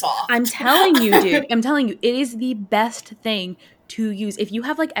butter I'm soft. telling you, dude. I'm telling you, it is the best thing to use. If you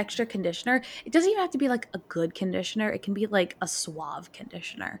have like extra conditioner, it doesn't even have to be like a good conditioner. It can be like a suave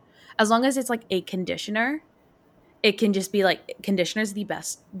conditioner. As long as it's like a conditioner, it can just be like conditioner's the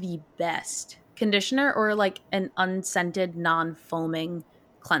best conditioner, or like an unscented non-foaming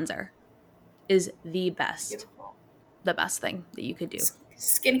cleanser is Beautiful. the best thing that you could do.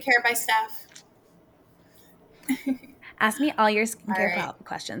 Skincare by Steph. Ask me all your All skincare right.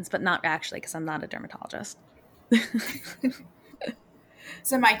 questions, but not actually because I'm not a dermatologist.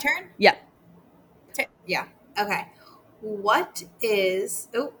 So my turn? Yeah. Yeah. Okay. What is,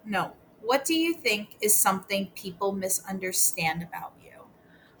 oh, no. What do you think is something people misunderstand about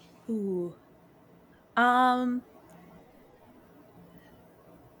you? Ooh. Um,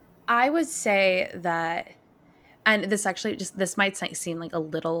 I would say that, and this actually just this might seem like a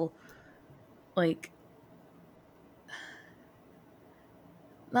little like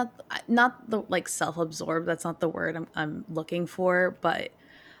not not the like self-absorbed. That's not the word I'm looking for, but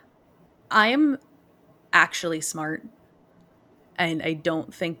I'm actually smart, and I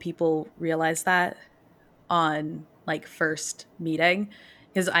don't think people realize that on like first meeting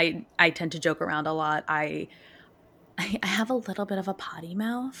because I tend to joke around a lot. I have a little bit of a potty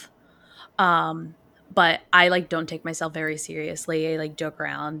mouth. Um, but I like don't take myself very seriously. I like joke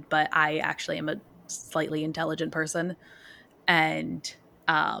around, but I actually am a slightly intelligent person. And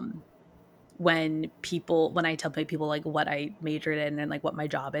um when I tell my people like what I majored in and like what my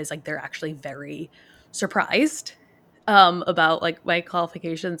job is, like they're actually very surprised about like my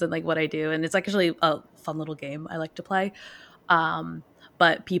qualifications and like what I do. And it's actually a fun little game I like to play. Um,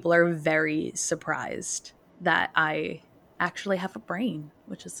 but people are very surprised that I actually have a brain,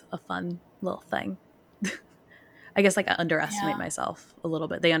 which is a fun little thing. I guess like I underestimate Yeah. myself a little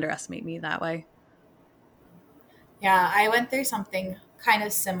bit. They underestimate me that way. Yeah. I went through something kind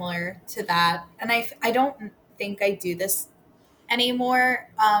of similar to that. And I don't think I do this anymore.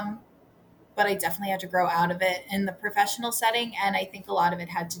 But I definitely had to grow out of it in the professional setting. And I think a lot of it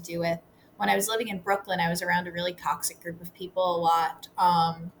had to do with when I was living in Brooklyn, I was around a really toxic group of people a lot.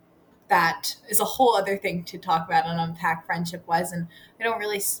 That is a whole other thing to talk about and unpack friendship wise. And I don't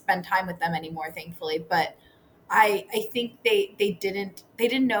really spend time with them anymore, thankfully. But I think they didn't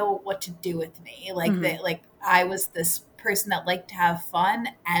know what to do with me. Like Hmm. that, like I was this person that liked to have fun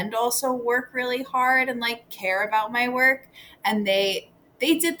and also work really hard and like care about my work, and they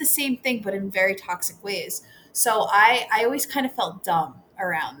did the same thing but in very toxic ways. So I always kind of felt dumb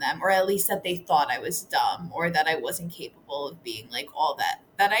around them, or at least that they thought I was dumb or that I wasn't capable of being like all that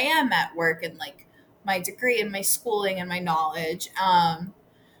I am at work, and like my degree and my schooling and my knowledge.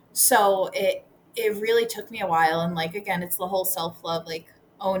 So it really took me a while, and like again, it's the whole self-love, like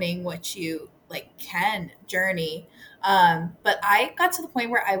owning what you like can journey. But I got to the point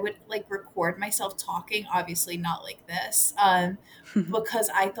where I would like record myself talking, obviously not like this, because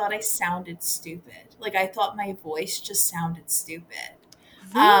I thought I sounded stupid. Like I thought my voice just sounded stupid.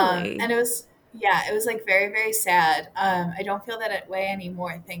 And Really? it was, yeah, it was like very, very sad. I don't feel that way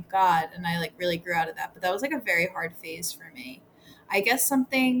anymore, thank God. And I like really grew out of that. But that was like a very hard phase for me. I guess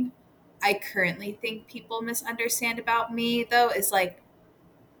something I currently think people misunderstand about me though is like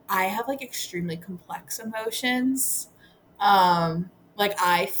I have like extremely complex emotions. Like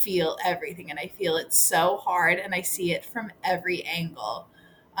I feel everything and I feel it so hard and I see it from every angle.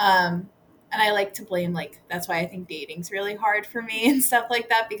 Um, and I like to blame like that's why I think dating's really hard for me and stuff like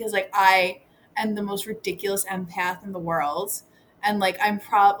that, because like I am the most ridiculous empath in the world. And like I'm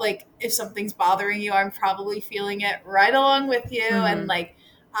like if something's bothering you, I'm probably feeling it right along with you. And Hmm. like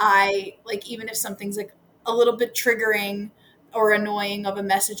I like even if something's like a little bit triggering or annoying of a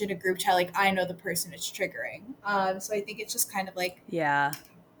message in a group chat, like I know the person it's triggering. So I think it's just kind of like Yeah.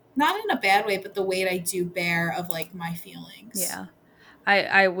 not in a bad way, but the weight I do bear of like my feelings. Yeah.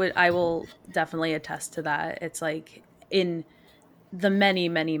 I will definitely attest to that. It's like in the many,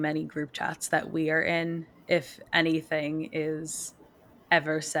 many, many group chats that we are in, if anything is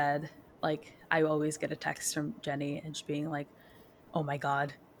ever said, like I always get a text from Jenny and just being like, "Oh my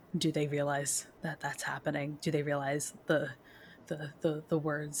god, do they realize that that's happening? Do they realize the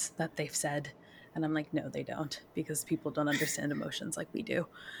words that they've said?" And I'm like, "No, they don't, because people don't understand emotions like we do."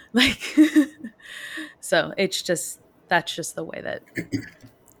 Like so it's just that's just the way that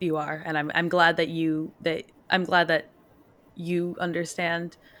you are, and I'm glad that I'm glad that you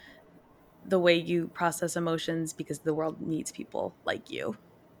understand the way you process emotions, because the world needs people like you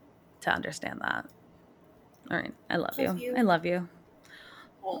to understand that. All right. I love Love you. I you. love you.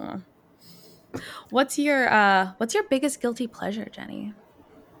 Oh. Aw. What's your biggest guilty pleasure, Jenny?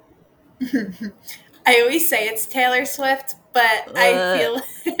 I always say it's Taylor Swift, but I Ugh. feel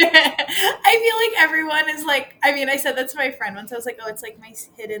I feel like everyone is like, I mean, I said that to my friend once. I was like, "Oh, it's like my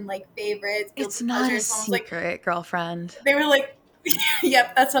hidden like favorites, It's guilty not a pleasures." Someone was like, secret, girlfriend. they were like,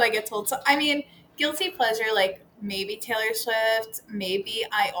 "Yep, that's what I get told." So I mean, guilty pleasure, like maybe Taylor Swift, maybe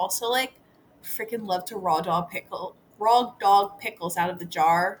I also like freaking love to raw dog pickles out of the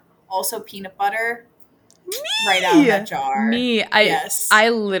jar. Also peanut butter right out of Me. that jar. Me. Yes, I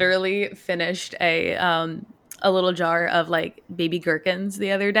literally finished a little jar of like baby gherkins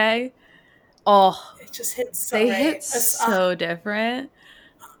the other day. Oh, it just hits so they hit right. so different.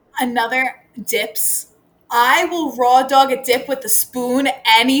 Another dips. I will raw dog a dip with a spoon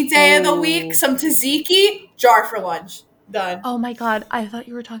any day of the week. Oh. Some tzatziki, jar for lunch. Done. Oh my god, I thought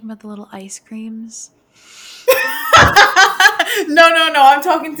you were talking about the little ice creams. No. I'm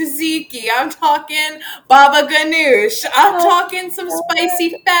talking tzatziki. I'm talking baba ganoush. I'm Oh talking some my god.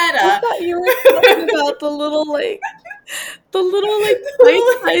 spicy I feta. thought you were talking about the little like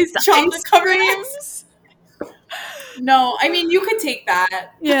bite-sized Chocolate ice covered ice. creams. No, I mean you could take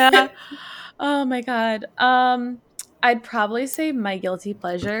that. Yeah. Oh my god. I'd probably say my guilty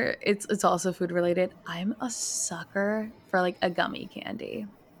pleasure. It's also food related. I'm a sucker for like a gummy candy.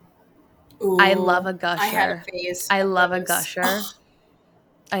 I love Ooh, a I had a gusher. phase I of love a those. gusher.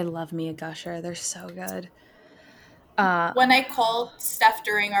 I love me a gusher. They're so good. When I called Steph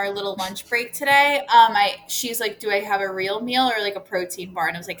during our little lunch break today, she's like, "Do I have a real meal or like a protein bar?"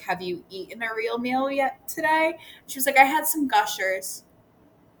 And I was like, "Have you eaten a real meal yet today?" She was like, "I had some gushers,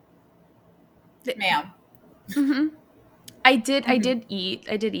 ma'am." Mm-hmm. I Hmm. did eat.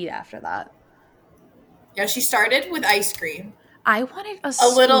 I did eat after that. Yeah, she started with ice cream, I wanted a a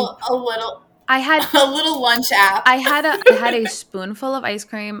little, spoon. a little, I had a little lunch app. I had a spoonful of ice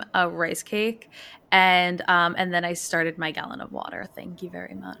cream, a rice cake, and then I started my gallon of water. Thank you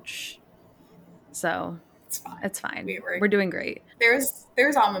very much. So It's fine. it's fine. We were We're doing great. there's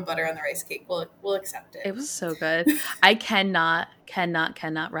almond butter on the rice cake. We'll accept It it. was so good. I cannot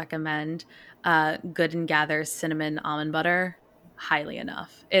recommend Good and Gather cinnamon almond butter highly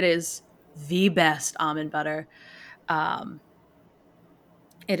enough. It is the best almond butter. Um,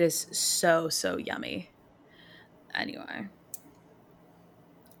 it is so yummy. Anyway.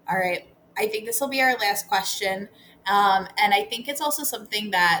 All right. I think this will be our last question. And I think it's also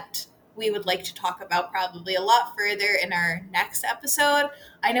something that we would like to talk about probably a lot further in our next episode.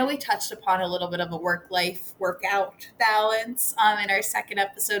 I know we touched upon a little bit of a work life workout balance in our second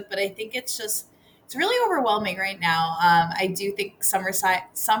episode, but I think it's really overwhelming right now. I do think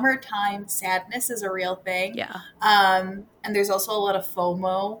summertime sadness is a real thing. Yeah. And there's also a lot of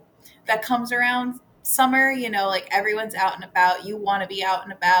FOMO that comes around summer. Like everyone's out and about. You want to be out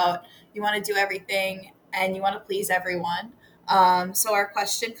and about. You want to do everything and you want to please everyone. So our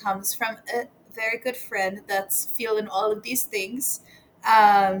question comes from a very good friend that's feeling all of these things.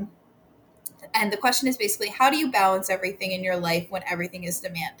 Um, and the question is basically, how do you balance everything in your life when everything is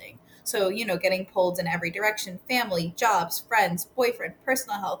demanding? So, getting pulled in every direction: family, jobs, friends, boyfriend,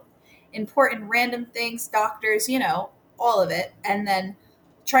 personal health, important random things, doctors, all of it. And then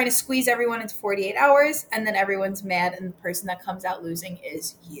trying to squeeze everyone into 48 hours, and then everyone's mad, and the person that comes out losing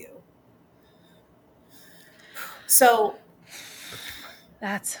is you. So,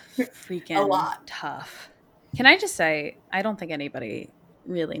 That's a freaking lot. tough. Can I just say, I don't think anybody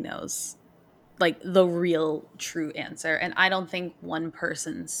really knows like the real true answer. And I don't think one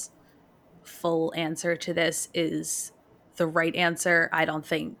person's full answer to this is the right answer. I don't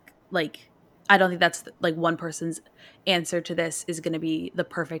think that's like one person's answer to this is going to be the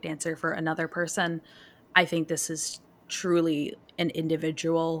perfect answer for another person. I think this is truly an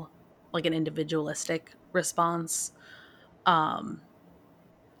individualistic response. Um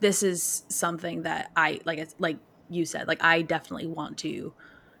this is something that like you said, like I definitely want to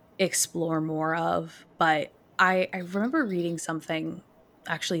explore more of, but I remember reading something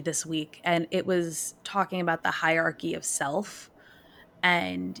actually this week, and it was talking about the hierarchy of self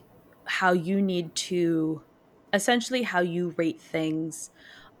and how you need to essentially how you rate things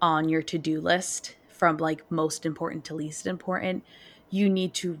on your to-do list from like most important to least important. You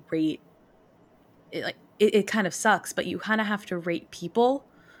need to rate it, like it kind of sucks, but you kind of have to rate people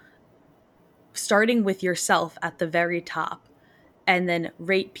starting with yourself at the very top and then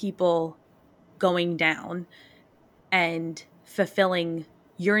rate people going down and fulfilling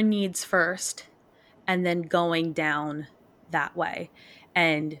your needs first and then going down that way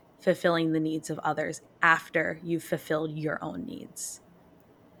and fulfilling the needs of others after you've fulfilled your own needs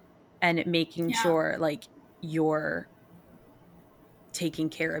and making Yeah. sure like you're taking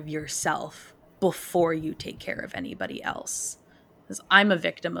care of yourself before you take care of anybody else, because I'm a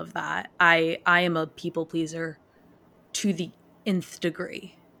victim of that. I am a people pleaser to the nth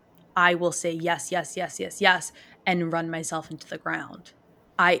degree. I will say yes, yes, yes, yes, yes, and run myself into the ground.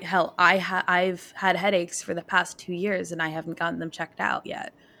 I've had headaches for the past 2 years and I haven't gotten them checked out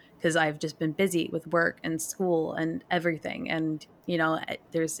yet because I've just been busy with work and school and everything. And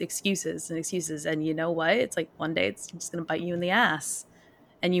there's excuses and excuses, and you know what? It's like one day it's just gonna bite you in the ass,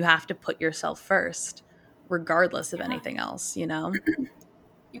 and you have to put yourself first, regardless of Yeah. anything else. You know?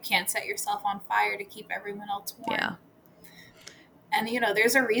 You can't set yourself on fire to keep everyone else warm. Yeah, And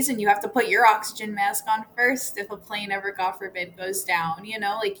there's a reason you have to put your oxygen mask on first if a plane ever, God forbid, goes down.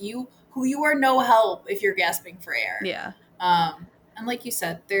 Like you are no help if you're gasping for air. yeah, And like you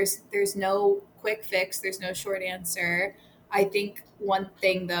said, there's no quick fix. There's no short answer. I think one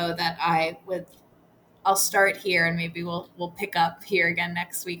thing though that I'll start here and maybe we'll pick up here again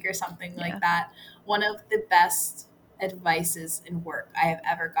next week or something like yeah. that. One of the best advices in work I have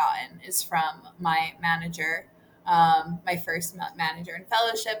ever gotten is from my manager, my first manager in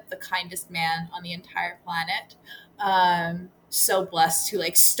fellowship, the kindest man on the entire planet. So blessed to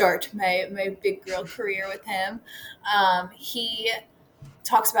like start my big girl career with him. He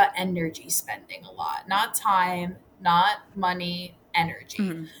talks about energy spending a lot, not time, not money, energy.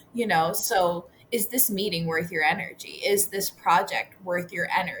 Mhm. So is this meeting worth your energy? Is this project worth your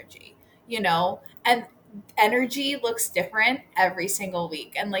energy? And energy looks different every single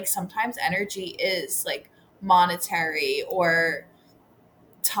week. And like sometimes energy is like monetary or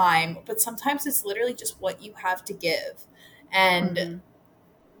time, but sometimes it's literally just what you have to give. And Mhm.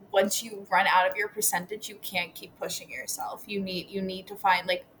 once you run out of your percentage, you can't keep pushing yourself. You need to find,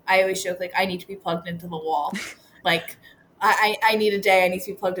 like, I always joke, like, I need to be plugged into the wall. Like I need a day, I need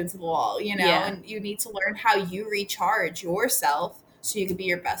to be plugged into the wall, Yeah. and you need to learn how you recharge yourself so you can be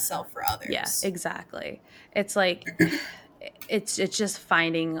your best self for Yeah, others. exactly. It's like it's just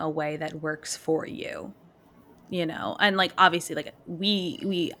finding a way that works for you, you know? And like obviously like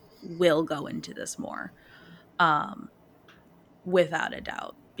we will go into this more um without a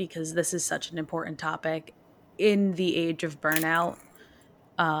doubt, because this is such an important topic in the age of burnout.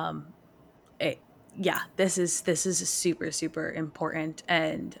 Um it, yeah, this is super super important,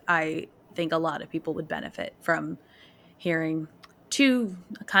 and I think a lot of people would benefit from hearing two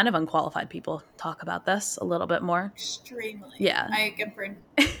kind of unqualified people talk about this a little bit more. Extremely. Yeah. I get burned.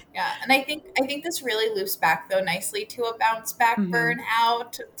 Yeah, and I think this really loops back though nicely to a bounce back Hmm.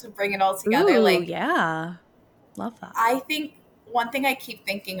 burnout to bring it all together. Ooh, Like yeah. Love that. I think one thing I keep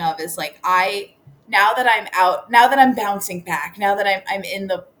thinking of is like I now that I'm out, now that I'm bouncing back, now that I'm in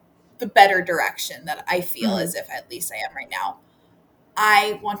the better direction that I feel Hmm. as if at least I am right now.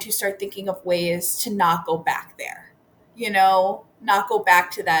 I want to start thinking of ways to not go back there. Not go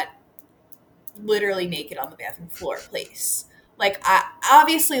back to that literally naked on the bathroom floor place. Like I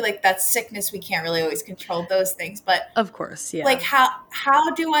obviously like that sickness we can't really always control those things, but Of course, like yeah.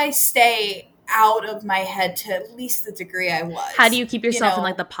 how do I stay out of my head to at least the degree I How do was? you keep You yourself in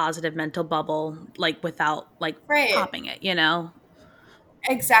like know, the positive mental bubble, like without like right. popping it, you know?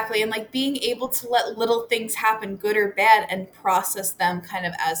 Exactly. And like being able to let little things happen, good or bad, and process them kind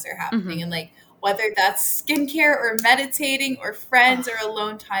of as they're happening. Hmm. And like whether that's skincare or meditating or friends or Oh,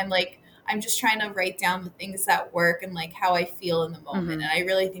 alone time, like I'm just trying to write down the things that work and like how I feel in the moment. hmm. And I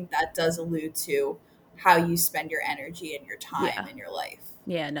really think that does allude to how you spend your energy and your time Yeah. in your life.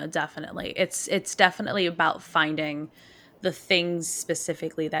 Yeah, no, definitely. It's definitely about finding the things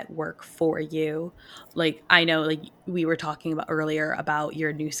specifically that work for you. Like I know like we were talking about earlier about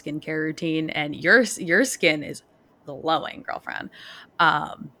your new skincare routine and your skin is glowing, girlfriend.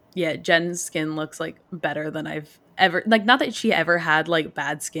 Yeah, Jen's skin looks like better than I've ever like not that she ever had like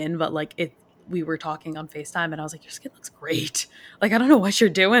bad skin, but like it we were talking on FaceTime and I was like, your skin looks great. Like I don't know what you're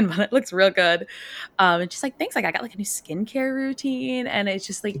doing, but it looks real good. And she's like, thanks. Like I got like a new skincare routine. And it's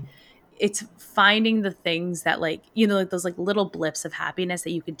just like it's finding the things that like, like those like little blips of happiness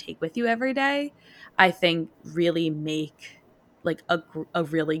that you can take with you every day, I think really make like a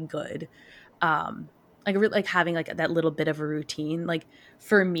really good like having like that little bit of a routine. Like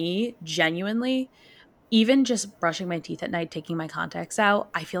for me, genuinely, even just brushing my teeth at night, taking my contacts out,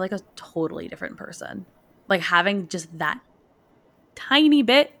 I feel like a totally different person. Like having just that tiny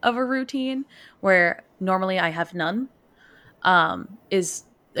bit of a routine where normally I have none is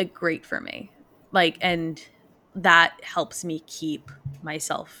like great for me. Like and that helps me keep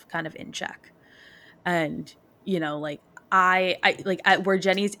myself kind of in check. And like I like where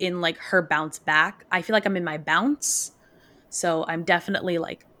Jenny's in like her bounce back, I feel like I'm in my bounce. So I'm definitely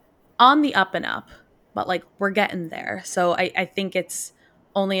like on the up and up, but like we're getting there. So I think it's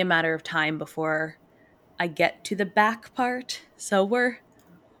only a matter of time before I get to the back part. So we're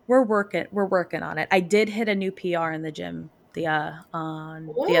working on it. I did hit a new PR in the gym on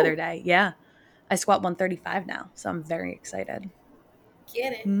the other Woo! day. Yeah. I squat 135 now, so I'm very excited.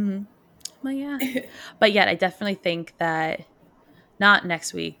 Get it. Mhm. Well, yeah. But yet I definitely think that not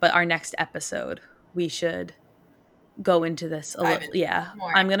next week, but our next episode, we should go into this a Dive little. into Yeah. I'm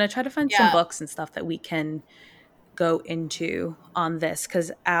more. going to try to find some Yeah. books and stuff that we can go into on this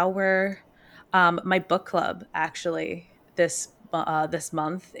cuz our my book club actually this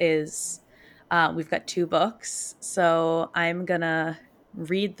month is we've got two books, so I'm gonna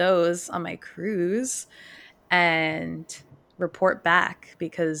read those on my cruise and report back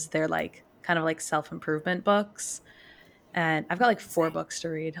because they're like kind of like self-improvement books, and I've got like four Amazing. books to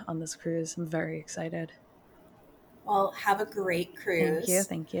read on this cruise. I'm very excited. Well, have a great Thank you, cruise.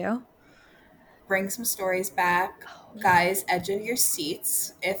 thank you. Bring some stories back. Oh yeah. Guys, edge of your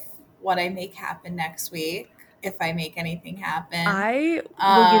seats if what I make happen next week, if I make anything happen. I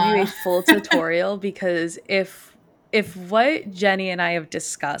will give you a Uh, full tutorial because if what Jenny and I have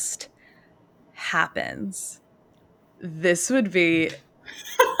discussed happens, this would be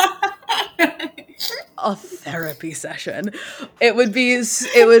a therapy session. It would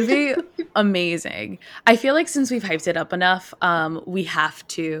be amazing. I feel like since we've hyped it up enough, I'll you deliver. have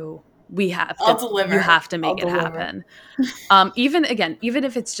to I'll make it deliver. happen. Even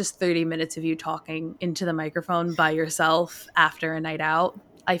if it's just 30 minutes of you talking into the microphone by yourself after a night out,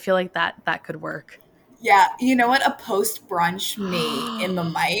 I feel like that could work. Yeah, you know what? A post brunch me in the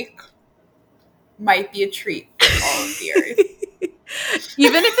mic might be a treat for all of the earth.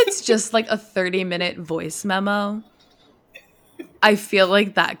 Even if it's just like a 30-minute voice memo, I feel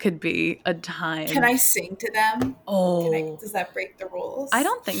like that could be a Can time. I sing to them? Can I? Oh, Does that break the I rules?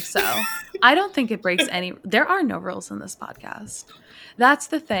 don't think so. I don't think it breaks any. There are no rules in this podcast. That's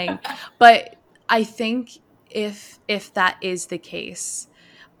the thing. But I think if that is the case,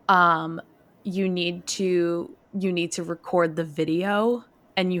 um you need to record the video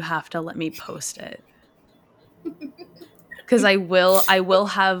and you have to let me post it because I will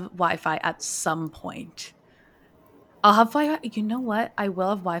have Wi-Fi at some point. I'll have Wi-Fi. You know what? I will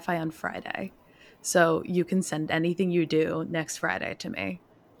have Wi-Fi on Friday, so you can send anything you do next Friday to me.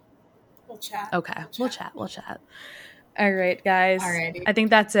 We'll chat. Okay, We'll we'll chat. chat. We'll chat. All right, guys. Alrighty. I think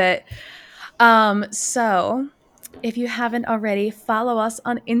that's it. So If you haven't already, follow us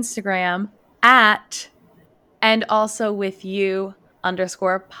on Instagram at and also with you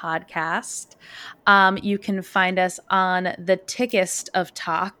underscore podcast. You can find us on the Tickest of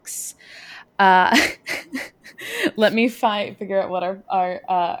Talks. Uh, let me figure out what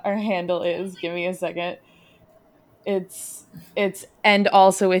our handle is. Give me a second. It's and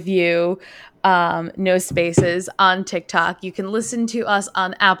also with you, no spaces on TikTok. You can listen to us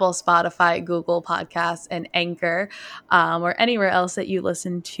on Apple, Spotify, Google Podcasts, and Anchor, or anywhere else that you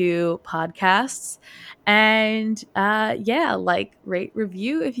listen to podcasts. And yeah, like, rate,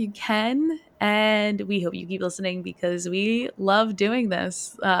 review if you can. And we hope you keep listening because we love doing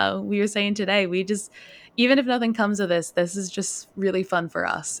this. We were saying today, we just, even if nothing comes of this, this is just really fun for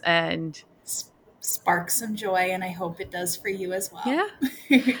us. And Spark some joy, and I hope it does for you as well. yeah,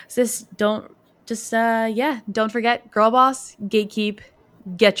 just yeah, don't forget, girl boss, gatekeep,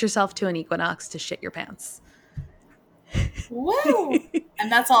 get yourself to an equinox to shit your pants. Woo!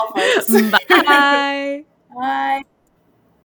 And that's all, folks. Bye. Bye.